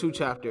those first 2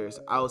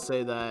 chapters. I would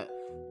say that.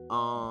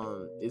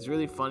 It's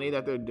really funny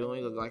that they're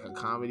doing like a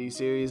comedy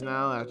series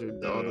now after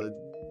all the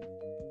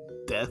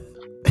death.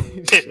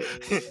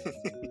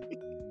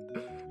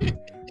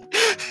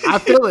 I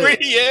feel it.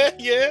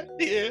 Yeah.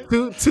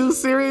 Two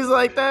series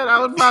like that, I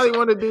would probably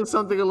want to do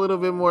something a little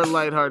bit more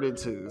lighthearted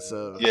too.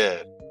 So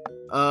yeah,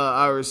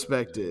 I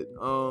respect it.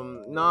 I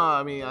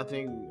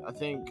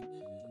think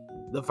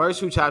the first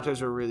 2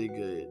 chapters were really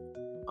good.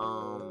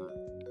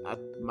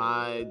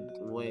 When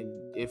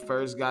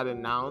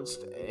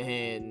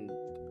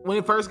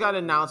it first got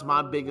announced,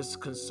 my biggest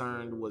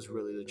concern was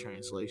really the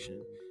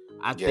translation.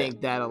 I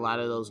think that a lot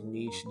of those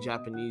niche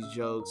Japanese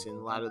jokes and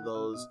a lot of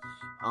those,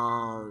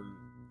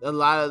 a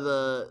lot of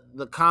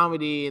the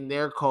comedy in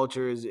their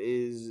cultures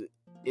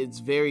it's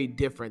very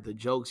different. The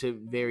jokes hit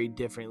very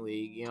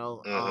differently,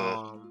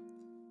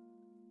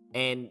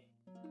 and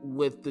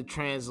with the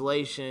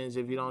translations,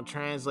 if you don't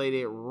translate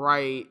it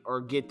right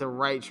or get the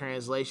right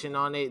translation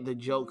on it, the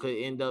joke could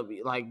end up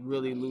like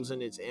really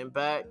losing its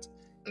impact.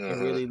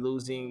 And really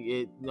losing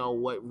it,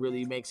 what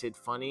really makes it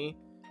funny.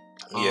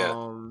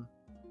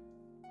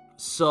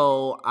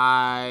 So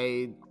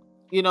I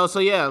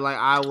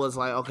was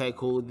like, okay,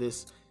 cool.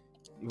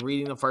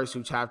 reading the first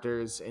 2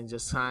 chapters and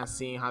just kind of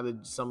seeing how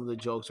some of the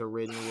jokes are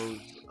written was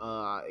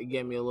it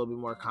gave me a little bit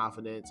more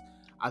confidence.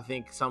 I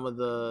think some of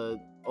the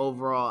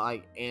overall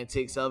like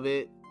antics of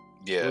it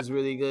was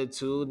really good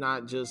too.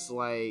 Not just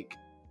like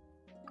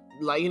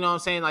you know what I'm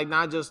saying, like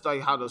not just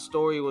like how the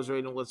story was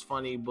written was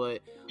funny,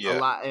 but a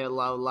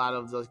lot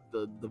of the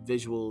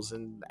visuals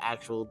and the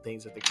actual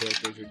things that the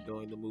characters are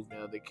doing, the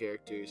movement of the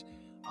characters,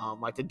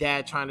 like the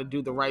dad trying to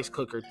do the rice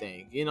cooker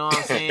thing, you know what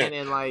I'm saying,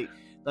 and like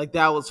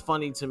that was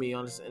funny to me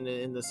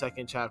in the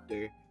second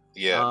chapter.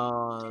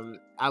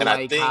 I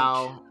like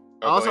how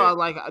also I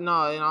like and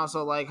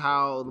also like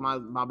how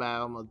my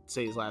bad, I'm gonna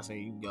say his last name,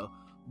 you can go,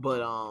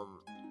 but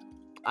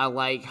I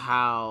like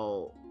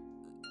how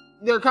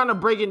they're kind of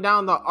breaking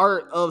down the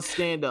art of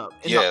stand-up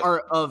and the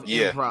art of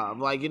improv.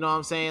 Like, you know what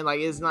I'm saying? Like,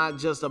 it's not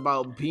just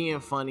about being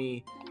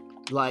funny.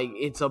 Like,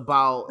 it's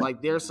about,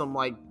 like, there's some,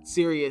 like,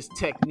 serious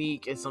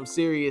technique and some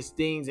serious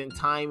things and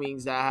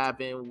timings that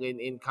happen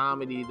in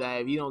comedy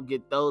that if you don't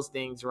get those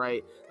things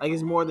right, like,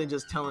 it's more than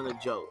just telling a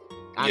joke.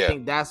 I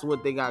think that's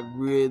what they got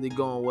really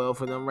going well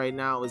for them right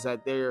now, is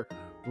that they're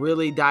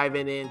really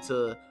diving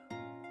into,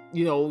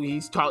 you know,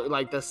 he's talking,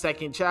 like the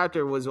second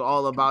chapter was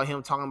all about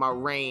him talking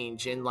about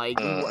range and like,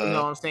 you know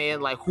what I'm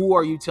saying? Like, who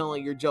are you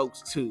telling your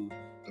jokes to?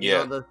 You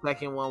know, the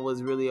second one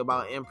was really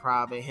about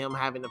improv and him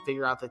having to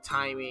figure out the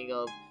timing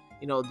of,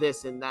 you know,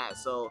 this and that.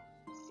 So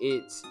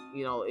it's,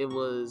 you know, it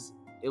was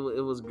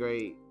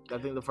great. I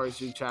think the first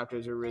 2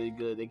 chapters are really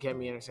good. They kept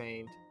me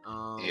entertained.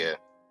 I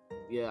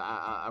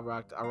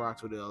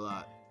rocked with it a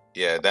lot.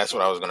 Yeah, that's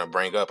what I was gonna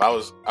bring up.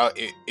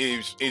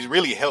 It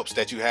really helps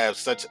that you have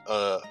such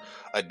a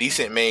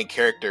decent main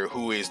character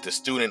who is the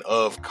student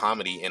of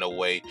comedy in a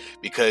way,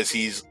 because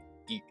you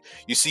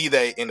see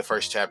that in the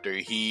first chapter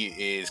he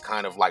is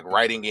kind of like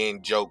writing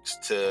in jokes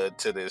to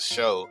this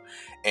show,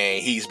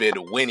 and he's been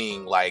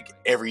winning like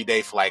every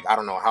day for like I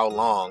don't know how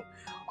long.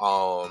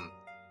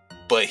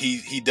 But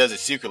he does it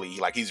secretly.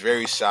 Like, he's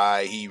very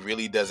shy. He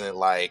really doesn't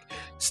like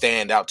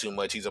stand out too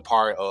much. He's a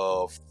part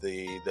of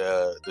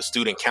the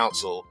student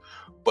council,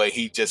 but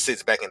he just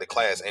sits back in the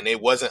class. And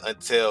it wasn't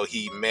until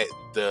he met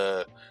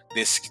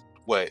this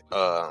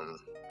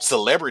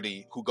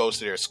celebrity who goes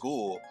to their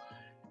school,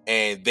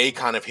 and they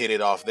kind of hit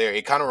it off there.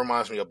 It kind of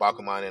reminds me of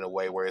Bakuman in a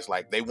way, where it's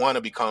like they want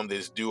to become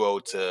this duo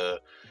to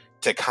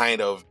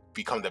kind of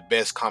become the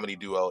best comedy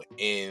duo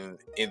in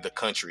the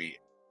country.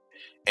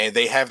 And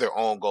they have their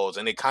own goals,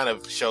 and it kind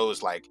of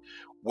shows like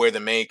where the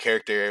main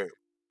character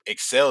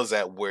excels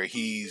at, where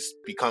he's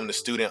become the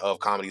student of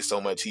comedy so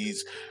much.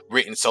 He's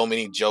written so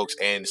many jokes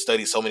and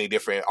studied so many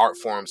different art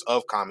forms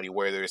of comedy,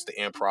 whether it's the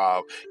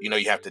improv, you know,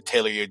 you have to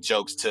tailor your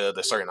jokes to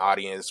the certain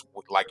audience,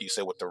 like you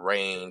said, with the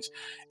range,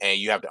 and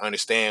you have to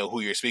understand who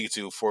you're speaking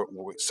to for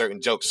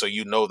certain jokes, so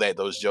you know that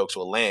those jokes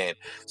will land.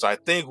 So I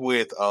think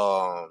with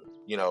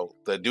you know,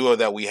 the duo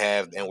that we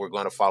have, and we're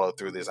going to follow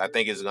through this, I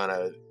think it's going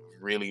to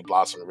really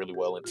blossom really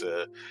well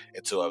into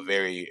a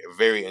very,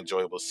 very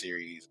enjoyable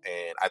series.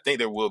 And I think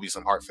there will be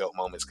some heartfelt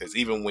moments, because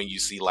even when you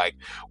see like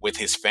with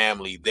his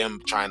family, them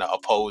trying to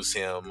oppose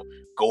him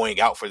going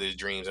out for his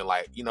dreams, and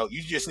like, you know,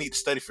 you just need to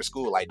study for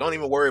school, like don't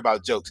even worry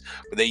about jokes.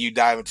 But then you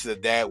dive into the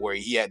dad, where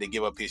he had to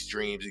give up his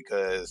dreams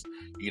because,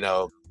 you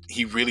know,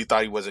 he really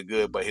thought he wasn't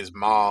good, but his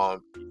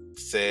mom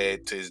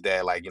said to his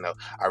dad, like, you know,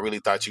 I really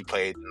thought you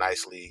played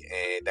nicely,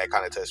 and that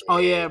kind of touched me. Oh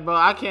yeah, bro,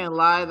 I can't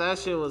lie, that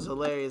shit was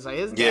hilarious. Like,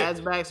 his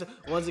dad's back,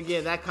 once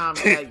again, that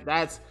comedy, like,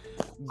 that's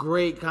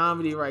great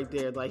comedy right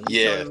there. Like,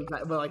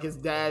 but like his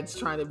dad's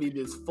trying to be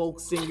this folk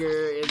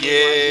singer, and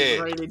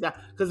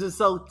because it's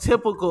so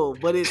typical,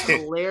 but it's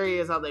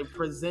hilarious how they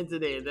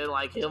presented it. They're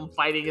like him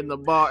fighting in the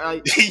bar,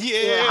 like,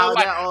 how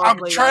like, that all I'm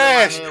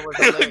trash.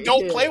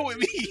 Don't play with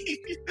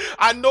me.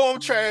 I know I'm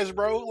trash,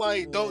 bro.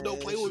 Like, don't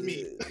play with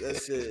me.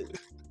 That's it.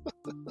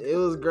 It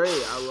was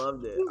great. I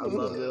loved it. I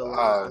loved it a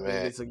lot. I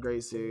think it's a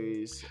great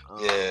series.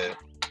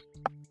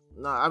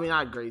 No, I mean,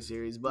 not a great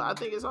series, but I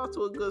think it's off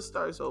to a good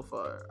start so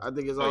far. I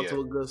think it's off to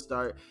a good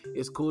start.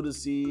 It's cool to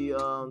see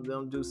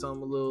them do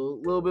something a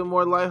little bit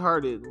more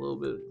lighthearted, a little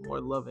bit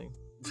more loving.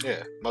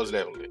 Yeah, most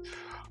definitely.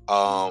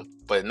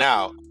 But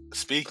now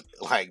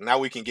now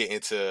we can get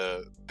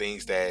into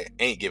things that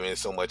ain't giving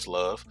so much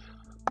love.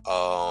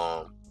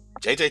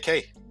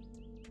 JJK,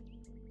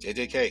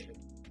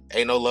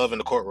 ain't no love in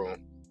the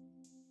courtroom.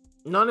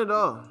 None at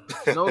all.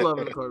 No love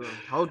in the courtroom.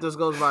 I hope this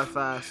goes by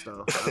fast,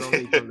 though. I don't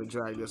need them to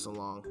drag this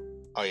along.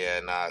 Oh yeah,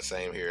 nah,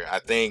 same here. I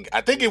think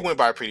it went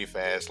by pretty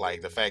fast.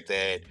 Like, the fact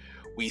that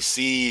we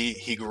see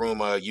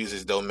Higuruma use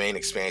his domain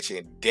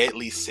expansion,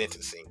 Deadly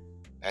Sentencing.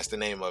 That's the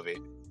name of it.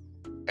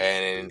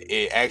 And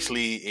it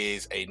actually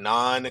is a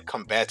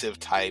non-combative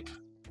type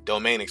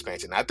domain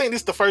expansion. I think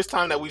this is the first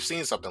time that we've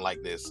seen something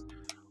like this,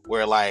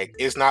 where like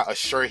it's not a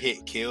sure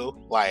hit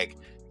kill. Like,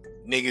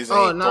 niggas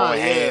ain't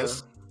throwing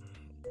hands.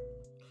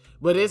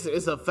 But it's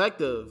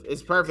effective.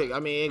 It's perfect. I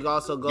mean, it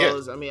also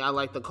goes. Yeah. I mean, I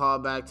like the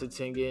callback to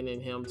Tengen and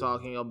him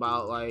talking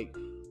about like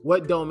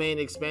what domain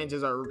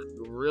expansions are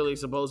really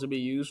supposed to be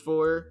used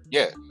for.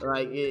 Yeah.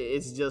 Like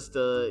it's just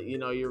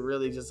you're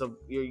really just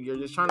you're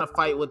just trying to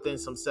fight within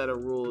some set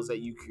of rules that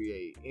you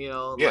create. Yeah.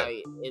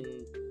 Like, and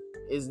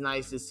it's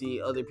nice to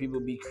see other people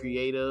be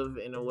creative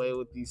in a way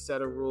with these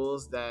set of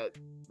rules that,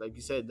 like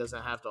you said,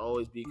 doesn't have to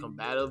always be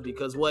combative,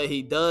 because what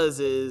he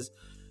does is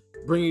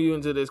bringing you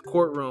into this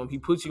courtroom. He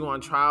puts you on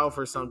trial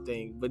for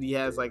something, but he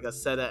has like a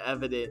set of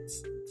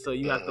evidence, so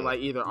you have to like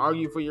either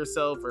argue for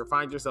yourself or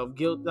find yourself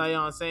guilty. You know what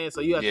I'm saying?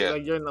 So you have to,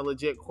 like, you're in a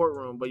legit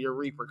courtroom, but your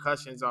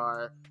repercussions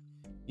are,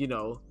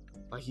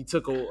 like he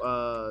took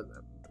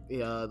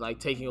like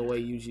taking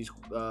away Yuji's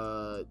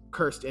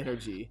cursed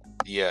energy.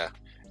 Yeah.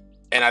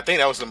 And I think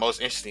that was the most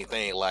interesting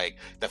thing, like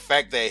the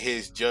fact that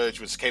his judge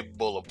was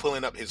capable of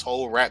pulling up his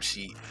whole rap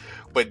sheet,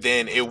 but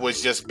then it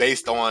was just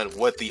based on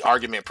what the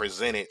argument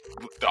presented,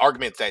 the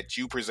argument that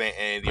you present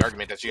and the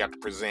argument that you have to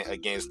present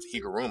against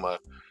Higuruma,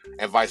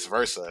 and vice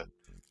versa.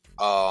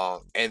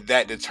 And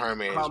that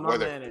determines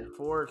whether man in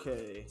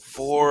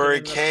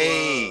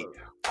 4K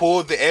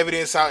pulled the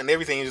evidence out and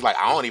everything. He's like,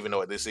 I don't even know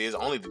what this is.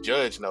 Only the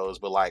judge knows.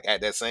 But like at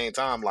that same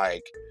time,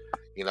 like,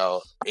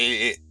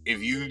 if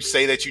you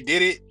say that you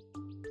did it,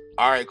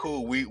 all right,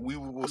 cool. We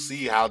will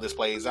see how this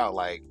plays out.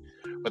 Like,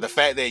 but the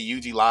fact that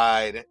Yuji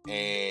lied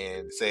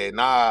and said,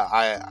 nah,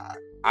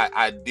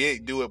 I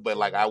did do it, but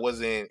like I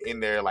wasn't in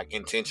there like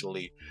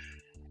intentionally.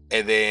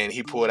 And then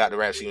he pulled out the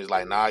rap sheet and was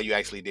like, nah, you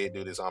actually did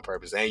do this on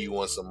purpose and you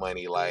want some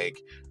money. Like,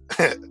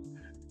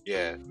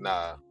 yeah,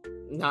 nah.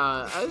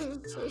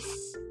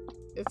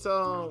 It's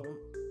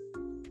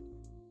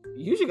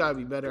Yuji gotta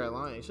be better at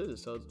lying. Should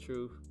just tell the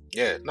truth.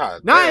 Yeah,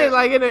 not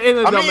like in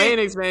the domain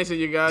expansion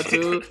you got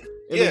to.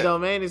 In the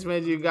domain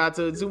expansion you got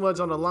to. Too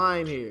much on the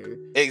line here.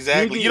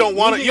 Exactly. You don't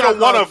want to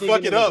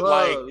fuck it up.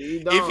 Like,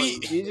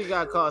 Yuji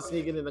got caught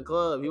sneaking in the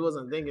club. He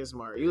wasn't thinking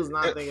smart. He was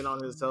not thinking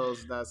on his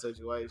toes in that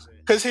situation.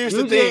 Because here's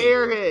the thing.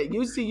 Airhead.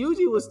 You see,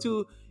 Yuji was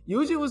too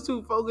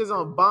focused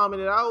on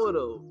bombing it out with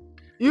him.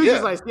 You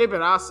just like skip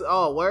it.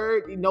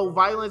 Word, no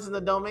violence in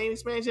the domain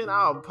expansion.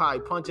 I'll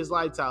probably punch his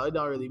lights out. It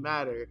don't really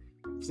matter.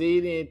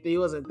 See, he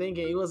wasn't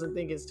thinking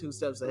 2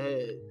 steps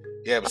ahead.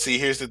 Yeah, but see,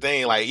 here's the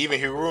thing. Like, even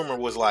Hiruma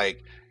was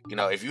like,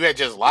 if you had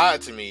just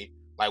lied to me,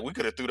 like, we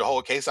could have threw the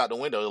whole case out the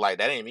window. Like,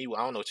 that ain't me.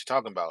 I don't know what you're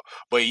talking about.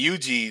 But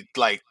Yuji,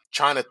 like,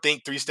 trying to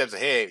think 3 steps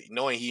ahead,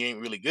 knowing he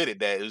ain't really good at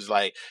that, it was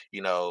like,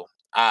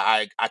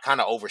 I kind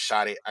of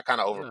overshot it. I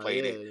kind of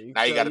overplayed it.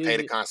 Now you got to pay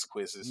the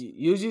consequences.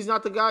 Yuji's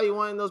not the guy you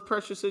want in those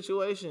pressure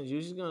situations.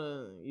 Yuji's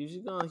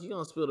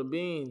gonna spill the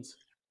beans.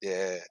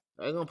 Yeah.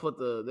 They're gonna put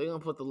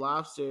the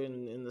lobster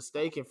and the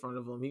steak in front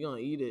of him. He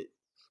gonna eat it.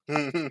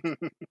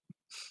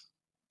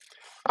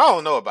 I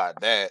don't know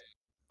about that.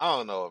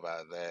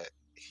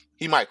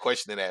 He might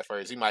question it at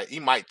first. He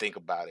might think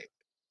about it.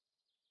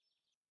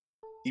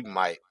 He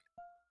might.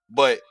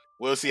 But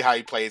we'll see how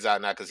he plays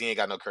out now, because he ain't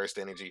got no cursed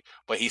energy.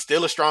 But he's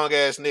still a strong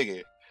ass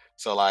nigga.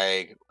 So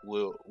like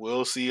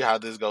we'll see how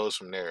this goes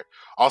from there.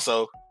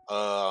 Also,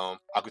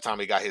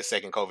 Akutami got his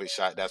second COVID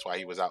shot. That's why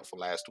he was out for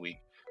last week.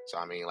 So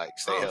I mean, like,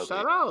 stay healthy.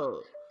 Shout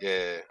out.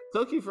 Yeah.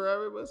 Took you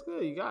forever, but it's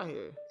good. You got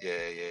here.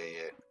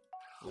 Yeah.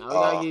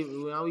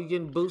 Now we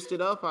getting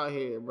boosted up out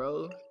here,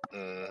 bro.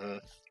 Mm-hmm.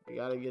 You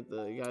gotta get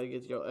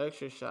your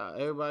extra shot.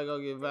 Everybody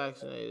go get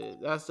vaccinated.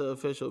 That's the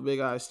official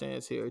Big Eye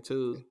stance here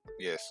too.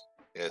 Yes,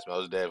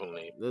 most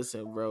definitely.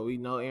 Listen, bro, we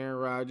know Aaron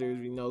Rodgers,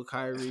 we know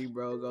Kyrie,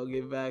 bro. Go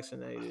get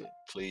vaccinated.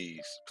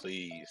 Please.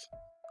 We're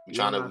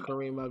trying to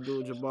Kareem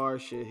Abdul-Jabbar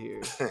shit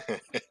here. Know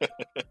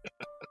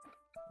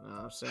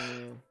what I'm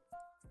saying?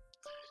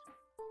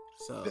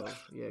 So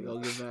yeah, go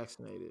get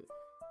vaccinated.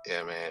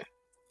 Yeah, man.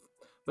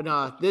 But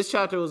nah, this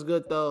chapter was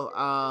good though.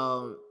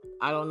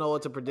 I don't know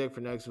what to predict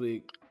for next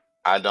week.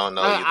 I don't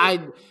know. I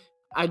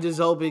just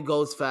hope it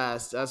goes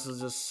fast. That's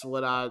just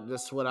what I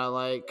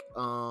like.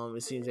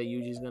 It seems that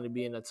Yuji's gonna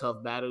be in a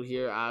tough battle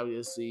here.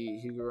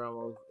 Obviously,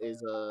 Higuruma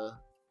is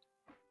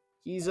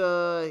he's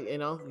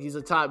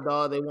a top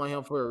dog. They want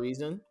him for a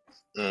reason.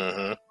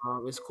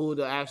 Mm-hmm. It's cool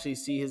to actually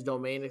see his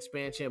domain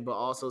expansion, but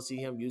also see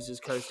him use his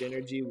cursed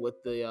energy with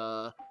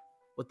the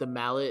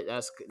mallet.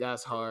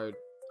 That's hard.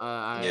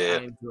 I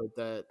enjoyed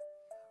that.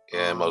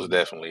 Yeah, most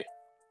definitely.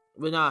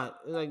 But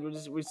not like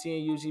we're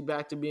seeing Yuji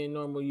back to being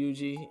normal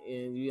Yuji,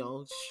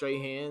 and straight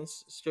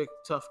hands, strict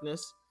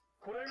toughness.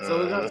 So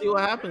we're gonna see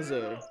what happens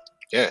there.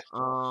 Yeah.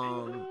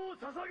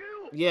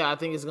 Yeah, I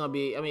think it's gonna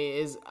be. I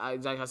mean,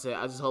 like I said,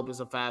 I just hope it's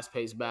a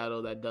fast-paced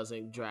battle that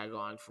doesn't drag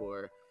on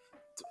for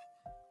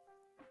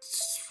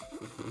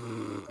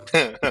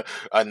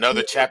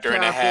another chapter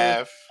and a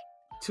half.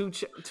 Two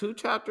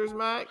chapters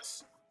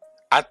max.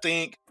 I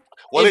think.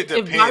 Well, it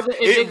depends.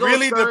 It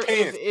really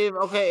depends.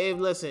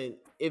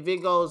 If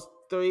it goes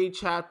 3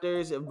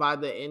 chapters, if by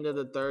the end of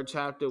the 3rd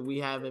chapter we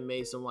haven't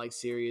made some like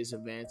serious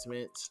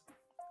advancements.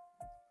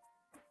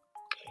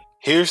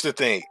 Here's the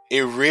thing.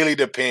 It really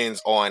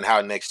depends on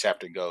how next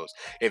chapter goes.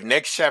 If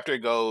next chapter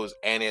goes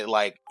and it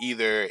like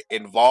either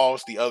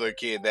involves the other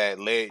kid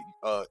that led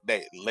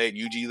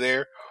Yuji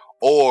there,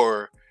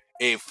 or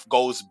it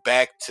goes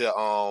back to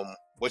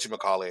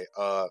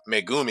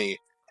Megumi,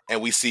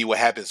 and we see what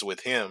happens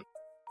with him,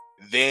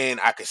 then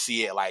I could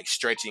see it like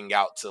stretching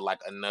out to like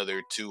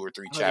another 2 or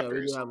 3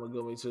 chapters. Yeah, we do have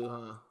Megumi too,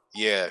 huh?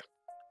 Yeah.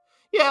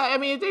 Yeah, I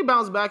mean, if they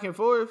bounce back and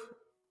forth,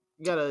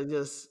 you gotta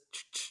just,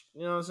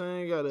 you know what I'm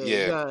saying? You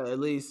gotta at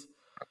least.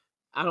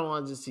 I don't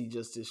want to just see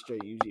just this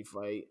straight Yuji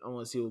fight. I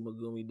want to see what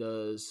Megumi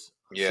does.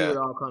 Yeah. See what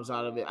all comes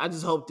out of it. I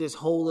just hope this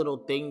whole little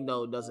thing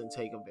though doesn't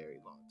take a very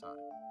long time.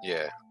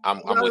 Yeah,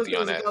 I'm with you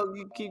on that.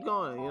 You keep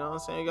going. You know what I'm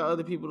saying? You got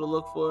other people to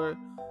look for.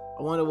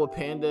 I wonder what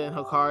Panda and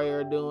Hikari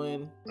are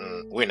doing.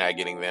 We're not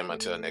getting them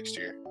until next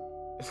year.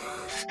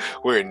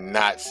 We're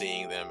not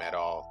seeing them at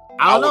all.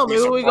 I don't know.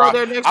 Maybe we go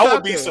there next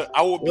chapter.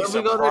 I would be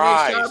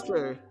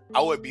surprised.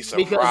 I would be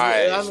surprised.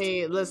 Because, I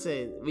mean,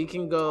 listen, we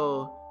can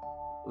go.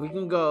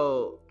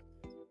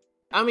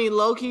 I mean,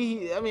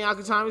 Loki. I mean,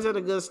 Akutami's at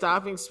a good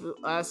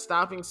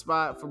stopping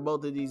spot for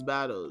both of these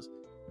battles.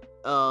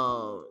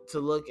 To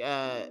look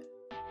at,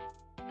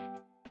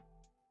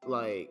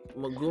 like,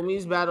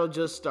 Megumi's battle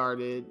just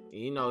started.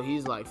 You know,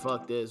 he's like,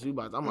 "Fuck this, I'm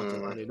about to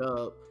run it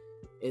up."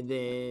 And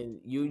then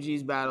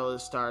Yuji's battle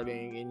is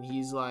starting, and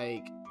he's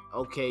like,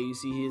 "Okay, you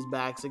see his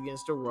back's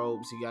against the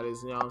ropes. He got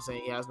his, you know what I'm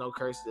saying? He has no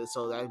curses,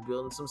 so that's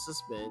building some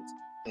suspense."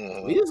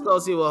 We just go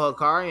see what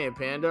Hikari and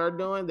Panda are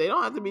doing. They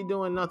don't have to be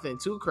doing nothing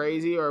too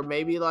crazy, or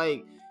maybe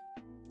like,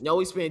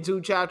 we spend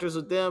 2 chapters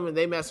with them and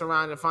they mess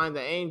around and find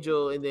the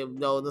angel, and then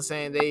they're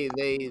saying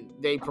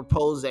they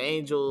propose the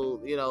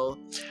angel, you know.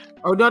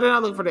 Or no, they're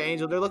not looking for the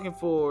angel. They're looking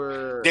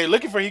for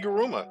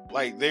Higuruma.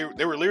 Like they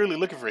were literally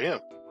looking for him.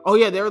 Oh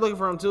yeah, they were looking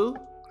for him too.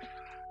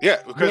 Yeah,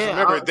 because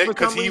remember,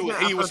 because he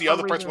was the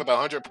other person with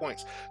 100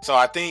 points. So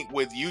I think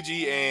with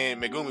Yuji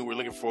and Megumi, we're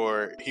looking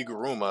for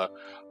Higuruma.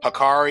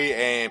 Hikari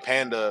and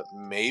Panda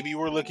maybe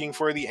we're looking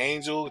for the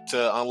angel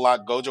to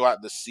unlock Gojo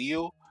out the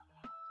seal.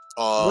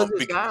 Was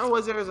it that, or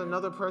was there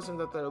another person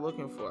that they're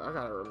looking for? I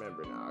gotta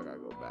remember now. I gotta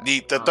go back.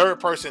 The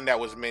third person that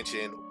was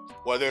mentioned.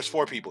 Well, there's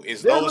 4 people.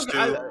 It's those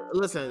 2.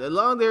 Listen,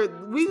 along there,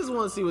 we just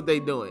want to see what they're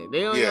doing. They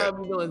don't gotta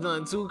be doing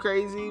nothing too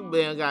crazy.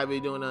 They don't gotta be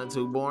doing nothing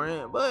too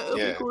boring. But it'll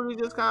be cool to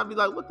just kind of be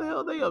like, what the hell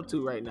are they up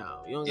to right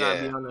now? You don't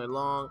gotta be on there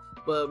long,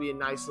 but it'll be a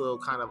nice little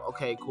kind of,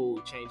 okay, cool,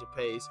 change of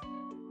pace.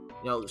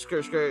 You know,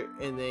 skirt,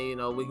 and then, you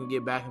know, we can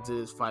get back into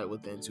this fight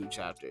within 2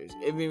 chapters.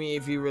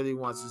 If he really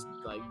wants to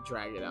like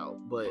drag it out,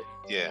 but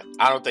I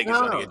don't think it's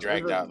gonna get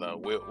dragged out though.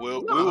 We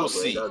will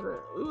see.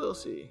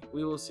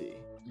 We will see.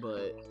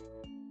 But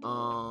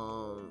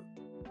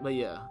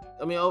yeah,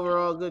 I mean,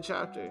 overall, good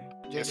chapter.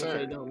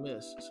 JJK don't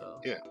miss. So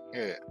yeah.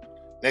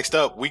 Next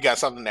up, we got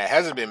something that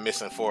hasn't been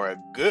missing for a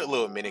good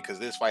little minute because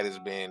this fight has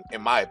been,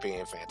 in my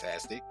opinion,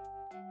 fantastic.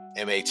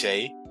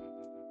 MHA.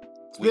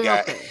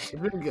 It's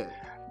been good.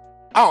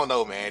 I don't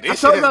know, man. I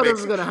told you this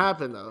was gonna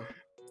happen though.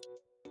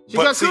 She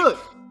got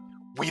cooked.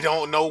 We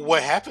don't know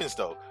what happens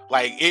though.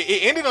 Like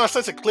it ended on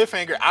such a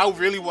cliffhanger. I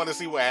really want to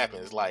see what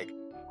happens. Like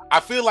I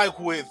feel like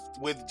with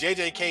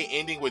JJK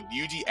ending with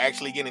Yuji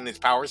actually getting his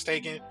powers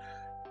taken,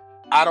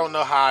 I don't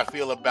know how I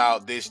feel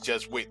about this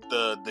just with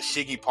the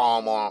Shiggy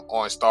palm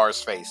on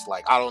Star's face.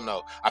 Like I don't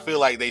know. I feel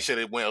like they should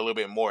have went a little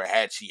bit more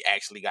had she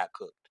actually got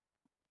cooked.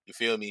 You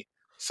feel me?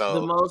 So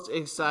the most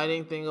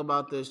exciting thing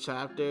about this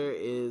chapter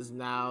is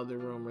now the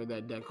rumor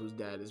that Deku's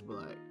dad is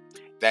black.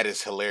 That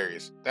is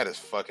hilarious. That is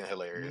fucking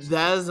hilarious.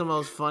 That is the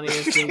most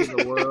funniest thing in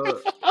the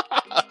world.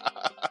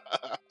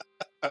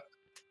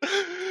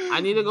 I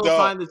need to go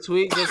find the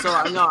tweet just so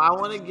I know. I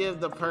want to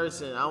give the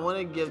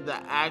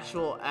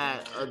actual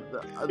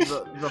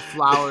the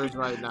flowers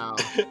right now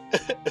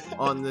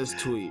on this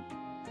tweet.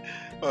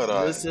 Hold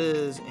on. This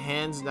is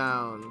hands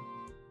down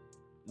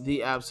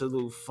the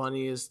absolute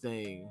funniest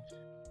thing.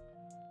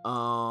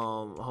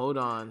 Hold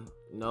on.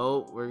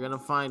 Nope, we're gonna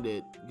find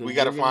it. We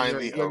gotta find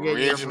the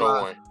original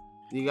one.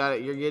 You got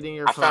it. You're getting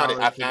your. I found it.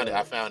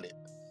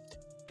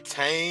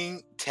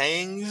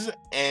 Tangs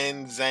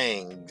and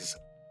Zangs.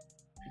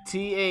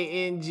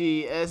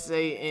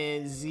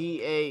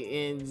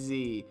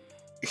 TANGSANZANZ.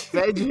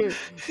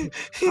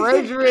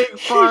 Frederick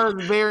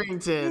Farnes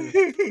Barrington.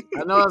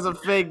 I know it's a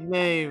fake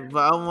name,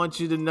 but I want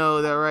you to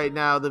know that right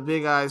now, the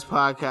Big Eyes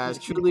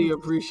Podcast truly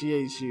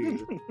appreciates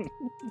you.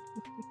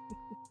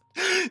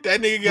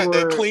 That nigga got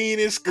the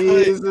cleanest cut.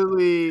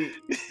 Easily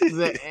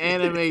the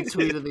anime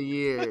tweet of the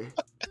year.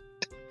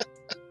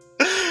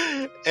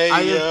 Hey,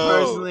 I just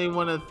personally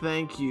want to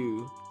thank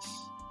you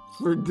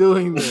for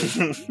doing this.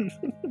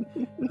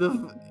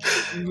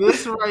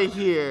 This right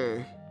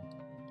here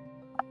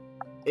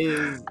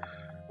is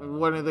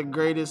one of the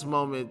greatest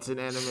moments in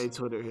anime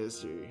Twitter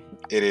history.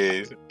 It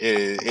is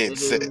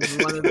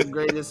one of the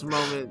greatest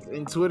moments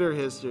in Twitter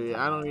history.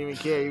 I don't even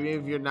care, even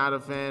if you're not a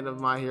fan of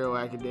My Hero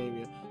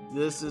Academia.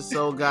 This is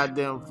so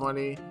goddamn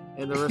funny,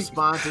 and the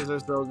responses are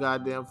so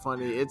goddamn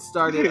funny. It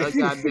started a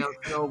goddamn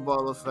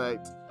snowball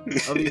effect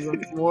of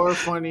even more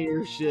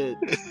funnier shit.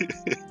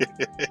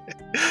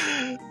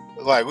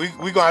 Like we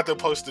gonna have to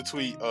post the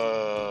tweet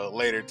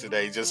later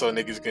today just so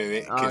niggas can see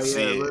it.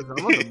 Listen, I'm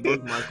gonna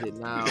bookmark it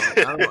now.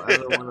 I don't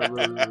ever want to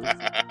lose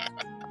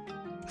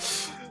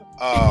this.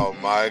 Oh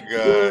my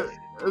god.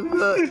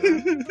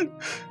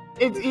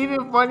 It's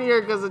even funnier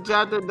because the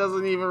chapter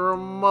doesn't even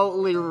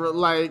remotely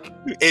like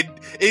it.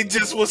 It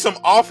just was some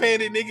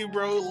offhanded nigga,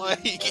 bro.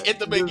 Like at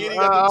the beginning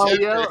of the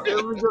chapter. Yeah,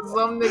 it was just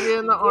some nigga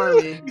in the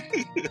army.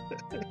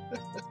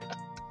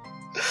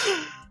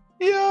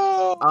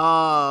 Yo.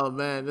 Oh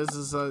man,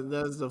 that's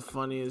the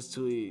funniest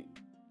tweet.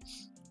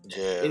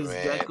 Yeah, Is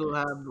man. Deku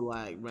half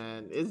black,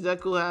 man? Is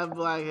Deku half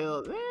black?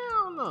 Hell,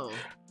 I don't know.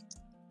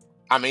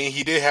 I mean,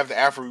 he did have the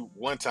afro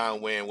one time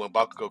when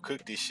Bakugo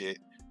cooked this shit.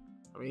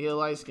 I mean, he a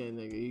light skinned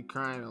nigga. He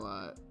crying a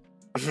lot.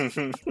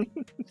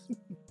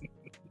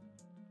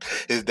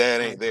 His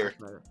dad ain't there.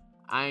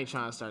 I ain't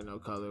trying to start no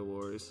color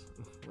wars.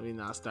 Let me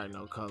not start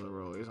no color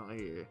wars on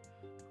here.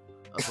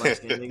 Us light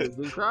skinned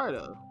niggas do cry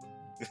though.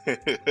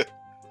 It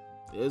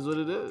is what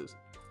it is.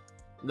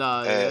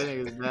 No, that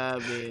nigga's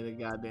dad being a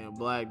goddamn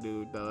black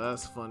dude though.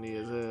 That's funny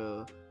as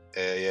hell.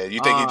 Yeah.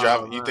 You think he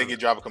drive? You think he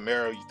drive a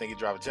Camaro? You think he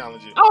drive a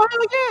Challenger? Oh hell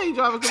yeah, he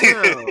drive a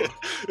Camaro.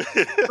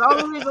 It's the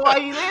only reason why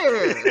he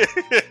there.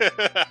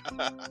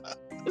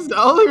 It's the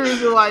only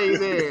reason why he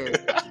there.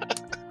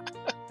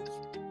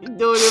 He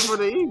doing it for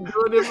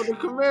the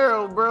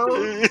Camaro, bro.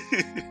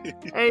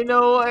 Ain't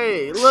no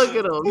way. Look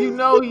at him. You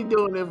know he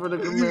doing it for the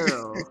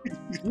Camaro.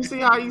 You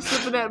see how he's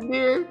sipping that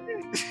beer?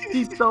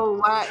 He's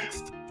so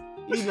laxed.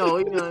 You know,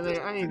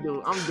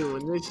 I'm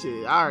doing this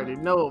shit. I already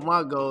know what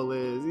my goal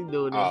is. He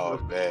doing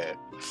it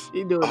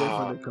He doing it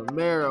for the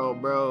Camaro,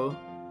 bro.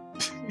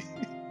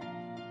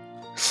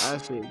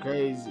 That shit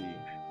crazy.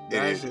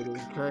 That shit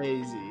is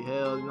crazy.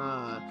 Hell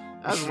nah.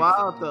 That's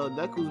wild though.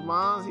 Deku's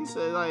mom, he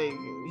said like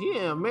he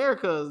in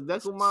America.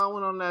 Deku's mom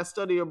went on that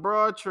study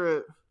abroad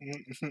trip.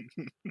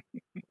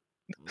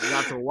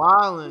 Got to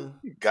wildin'.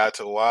 She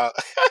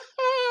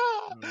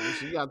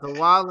got to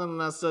wildin' on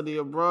that study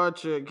abroad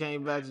trip.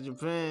 Came back to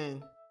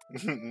Japan.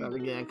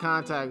 Started getting in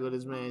contact with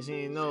this man. She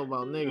didn't know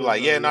about niggas.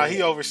 Like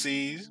he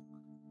overseas.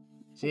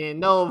 She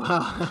didn't know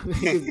about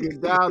niggas get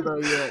dialed though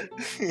yet.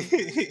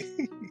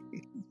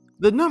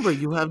 The number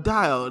you have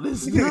dialed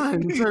is not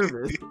in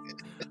service.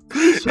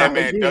 Please try that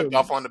man again. ducked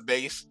off on the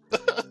base.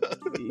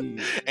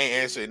 Ain't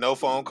answering no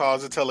phone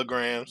calls or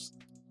telegrams.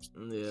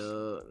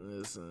 Yeah,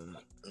 listen.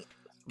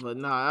 But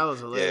no, that was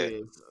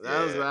hilarious.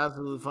 That was the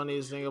absolute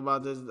funniest thing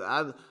about this.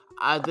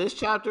 This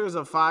chapter is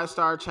a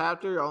 5-star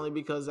chapter only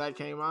because that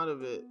came out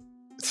of it.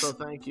 So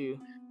thank you.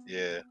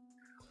 Yeah.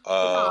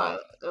 No,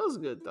 it was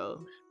good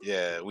though.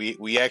 Yeah,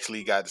 we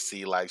actually got to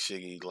see like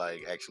Shiggy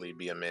like actually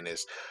be a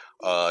menace.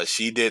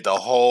 She did the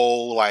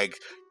whole like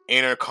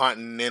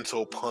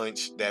intercontinental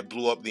punch that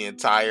blew up the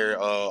entire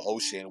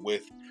ocean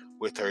with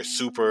her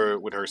super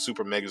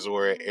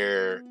Megazord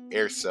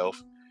air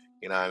self.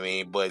 You know what I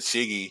mean? But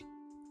Shiggy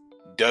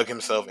dug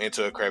himself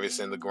into a crevice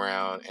in the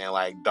ground and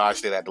like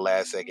dodged it at the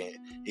last second.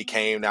 He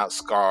came out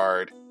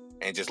scarred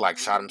and just like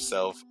shot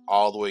himself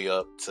all the way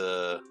up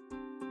to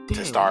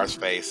Star's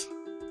face.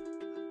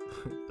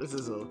 This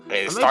is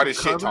it started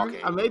shit talking.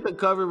 I made the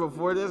cover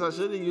before this. I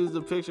should have used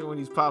the picture when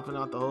he's popping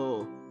out the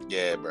hole.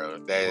 Yeah, bro.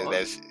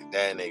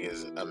 That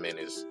nigga's a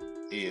menace.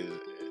 He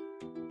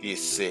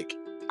is sick.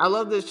 I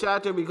love this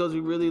chapter because we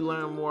really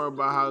learn more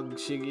about how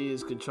Shiggy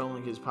is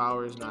controlling his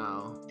powers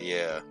now.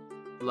 Yeah.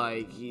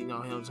 Like,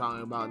 him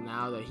talking about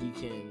now that he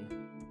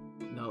can,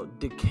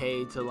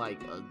 decay to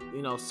like,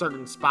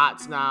 certain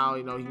spots now.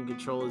 He can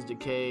control his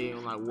decay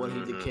and like what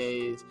he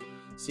decays.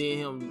 Seeing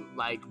him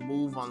like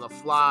move on the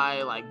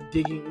fly, like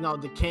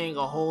decaying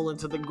a hole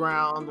into the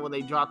ground when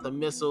they drop the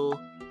missile.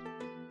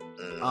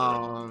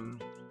 No,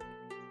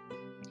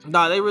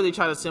 they really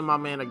try to send my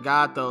man to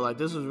God though. Like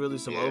this was really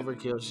some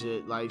overkill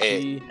shit. Like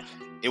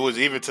it was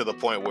even to the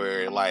point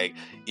where like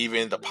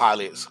even the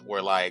pilots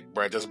were like,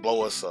 "Bro, just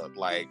blow us up.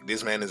 Like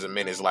this man is a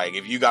menace. Like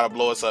if you gotta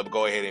blow us up,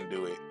 go ahead and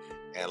do it."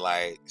 And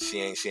like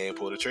she ain't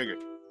pulled the trigger.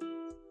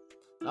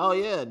 Oh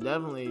yeah,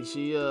 definitely.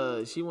 She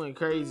went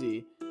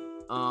crazy.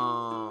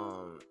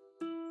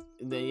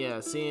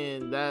 Then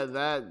seeing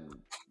that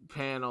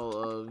panel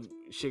of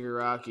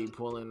Shigaraki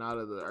pulling out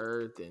of the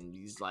earth and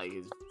he's like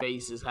his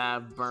face is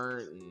half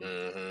burnt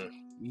and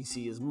you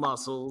see his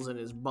muscles and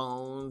his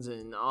bones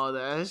and all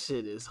that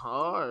shit is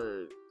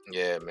hard.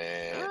 Yeah,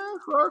 man.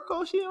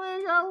 Horikoshi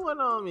ain't got one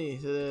on me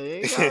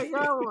today. Ain't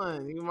got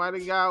one. You might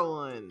have got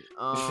one.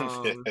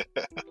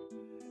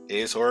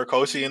 Is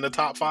Horikoshi in the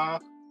top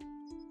 5?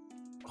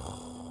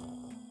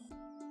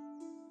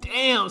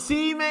 Damn,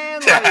 see,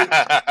 man, like,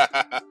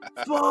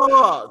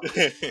 fuck.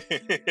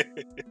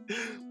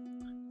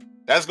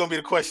 That's gonna be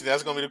the question.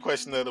 That's gonna be the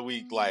question of the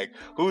week. Like,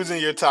 who's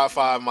in your top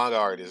 5 manga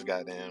artists?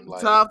 Goddamn,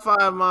 like top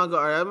 5 manga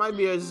artists. That might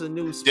be just a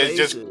new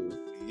Spaces.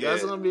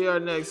 That's gonna be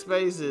our next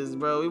Spaces,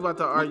 bro. We about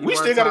to argue. We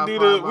still gotta do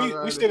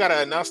we still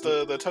gotta announce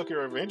the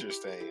Tokyo Revengers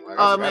thing.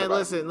 Like, man,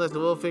 listen.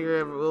 We'll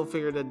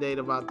figure the date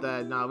about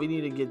that. Nah, we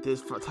need to get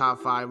this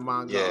top 5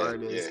 manga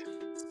artists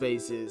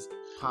Spaces.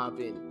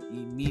 popping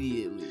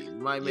immediately. We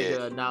might make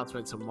an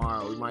announcement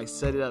tomorrow. We might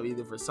set it up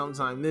either for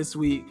sometime this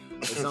week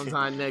or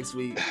sometime next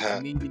week. We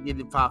need to get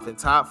it popping.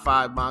 Top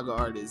 5 manga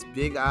artists.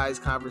 Big Eyes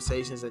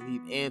conversations. I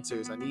need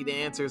answers. I need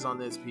answers on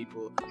this,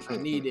 people. I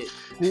need it.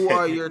 Who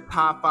are your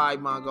top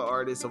 5 manga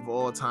artists of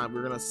all time?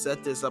 We're going to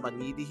set this up. I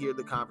need to hear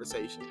the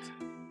conversations.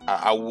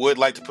 I would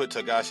like to put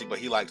Togashi, but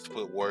he likes to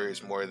put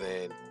words more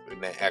than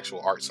the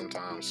actual art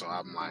sometimes. So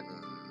I'm like,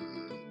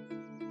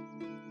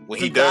 when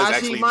he does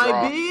actually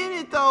draw, be in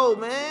it though,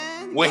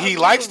 man. When he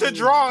likes to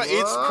draw,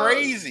 it's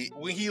crazy.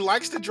 When he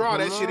likes to draw,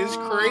 that shit is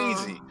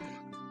crazy.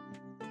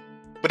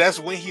 But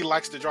that's when he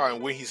likes to draw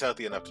and when he's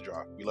healthy enough to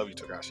draw. We love you,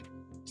 Togashi.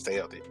 Stay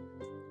healthy.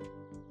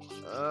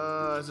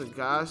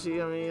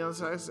 Togashi. I mean,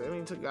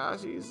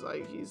 Togashi's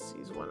like he's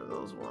one of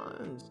those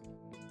ones.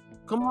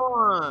 Come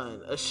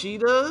on,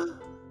 Ashita.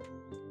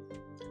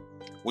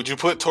 Would you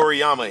put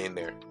Toriyama in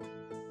there?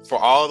 For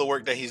all the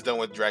work that he's done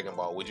with Dragon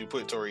Ball, would you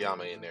put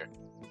Toriyama in there?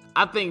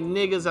 I think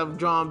niggas have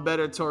drawn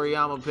better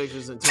Toriyama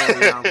pictures than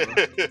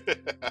Toriyama.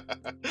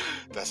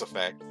 That's a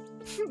fact.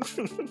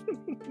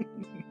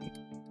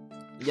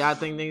 Yeah, I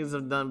think niggas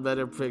have done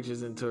better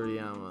pictures than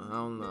Toriyama. I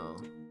don't know.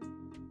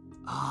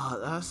 Oh,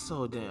 that's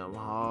so damn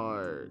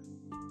hard.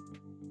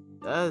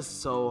 That's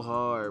so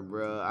hard,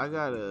 bro. I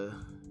gotta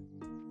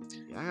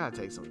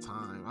take some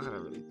time. I gotta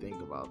really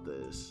think about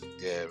this.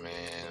 Yeah,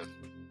 man.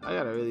 I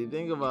gotta really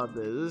think about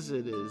this. This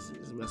shit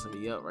is messing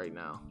me up right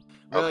now.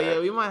 Bro, okay.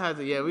 We're gonna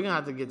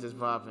have to get this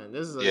popping.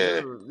 This is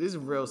a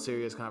real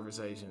serious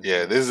conversation.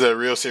 Yeah, this is a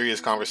real serious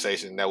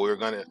conversation that we're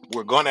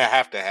gonna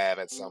have to have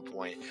at some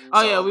point.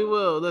 Oh yeah, we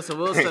will. Listen,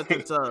 we'll set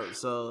this up.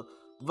 So,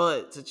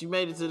 but since you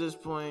made it to this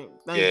point,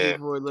 thank you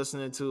for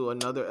listening to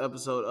another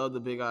episode of the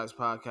Big Eyes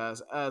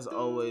Podcast. As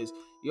always,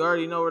 you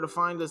already know where to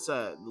find us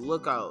at The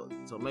Lookout.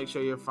 So make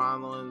sure you're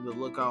following The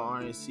Lookout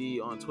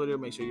RNC on Twitter.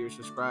 Make sure you're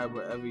subscribed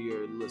wherever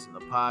you're listening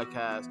to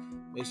podcasts.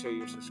 Make sure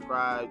you're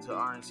subscribed to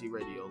RNC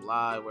Radio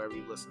Live wherever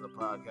you listen to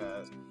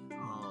podcasts.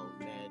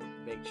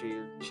 And make sure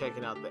you're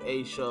checking out the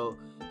A Show.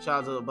 Shout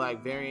out to the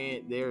Black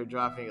Variant. They're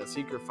dropping a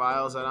secret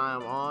files that I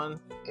am on.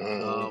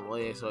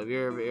 So if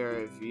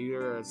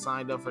you're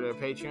signed up for their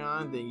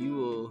Patreon, then you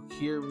will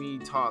hear me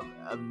talk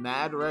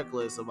mad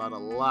reckless about a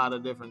lot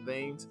of different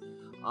things.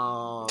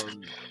 I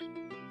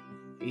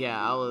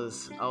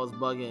was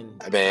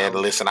bugging. Man,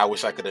 listen, I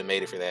wish I could have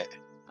made it for that.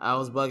 I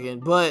was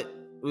bugging, but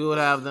we would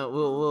have them.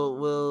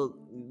 We'll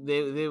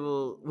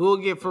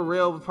get For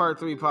Real Part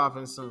 3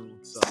 popping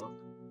soon. So,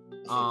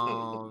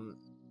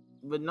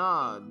 but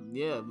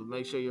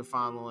make sure you're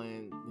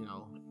following.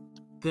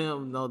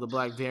 Them. The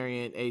Black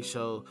Variant, A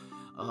Show,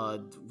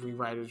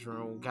 Rewriters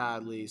Room,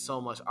 Godly,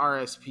 so much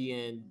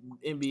RSPN,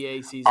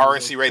 NBA season,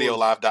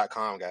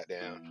 RNCRadiolive.com,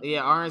 goddamn.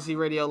 Yeah,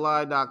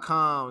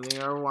 RNCRadiolive.com.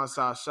 Everyone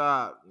stop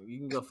shop. You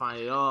can go find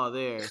it all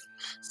there.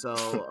 So,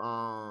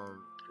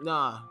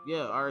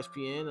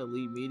 RSPN,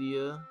 Elite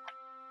Media,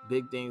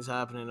 big things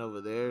happening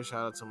over there.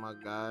 Shout out to my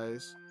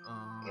guys.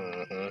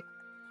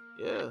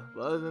 Yeah,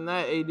 but other than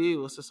that, AD,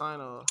 what's the sign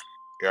off?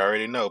 You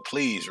already know.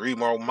 Please read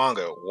more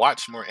manga,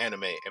 watch more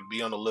anime, and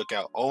be on the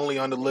lookout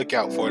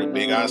for the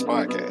Big Eyes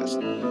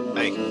Podcast.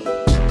 Thank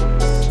you.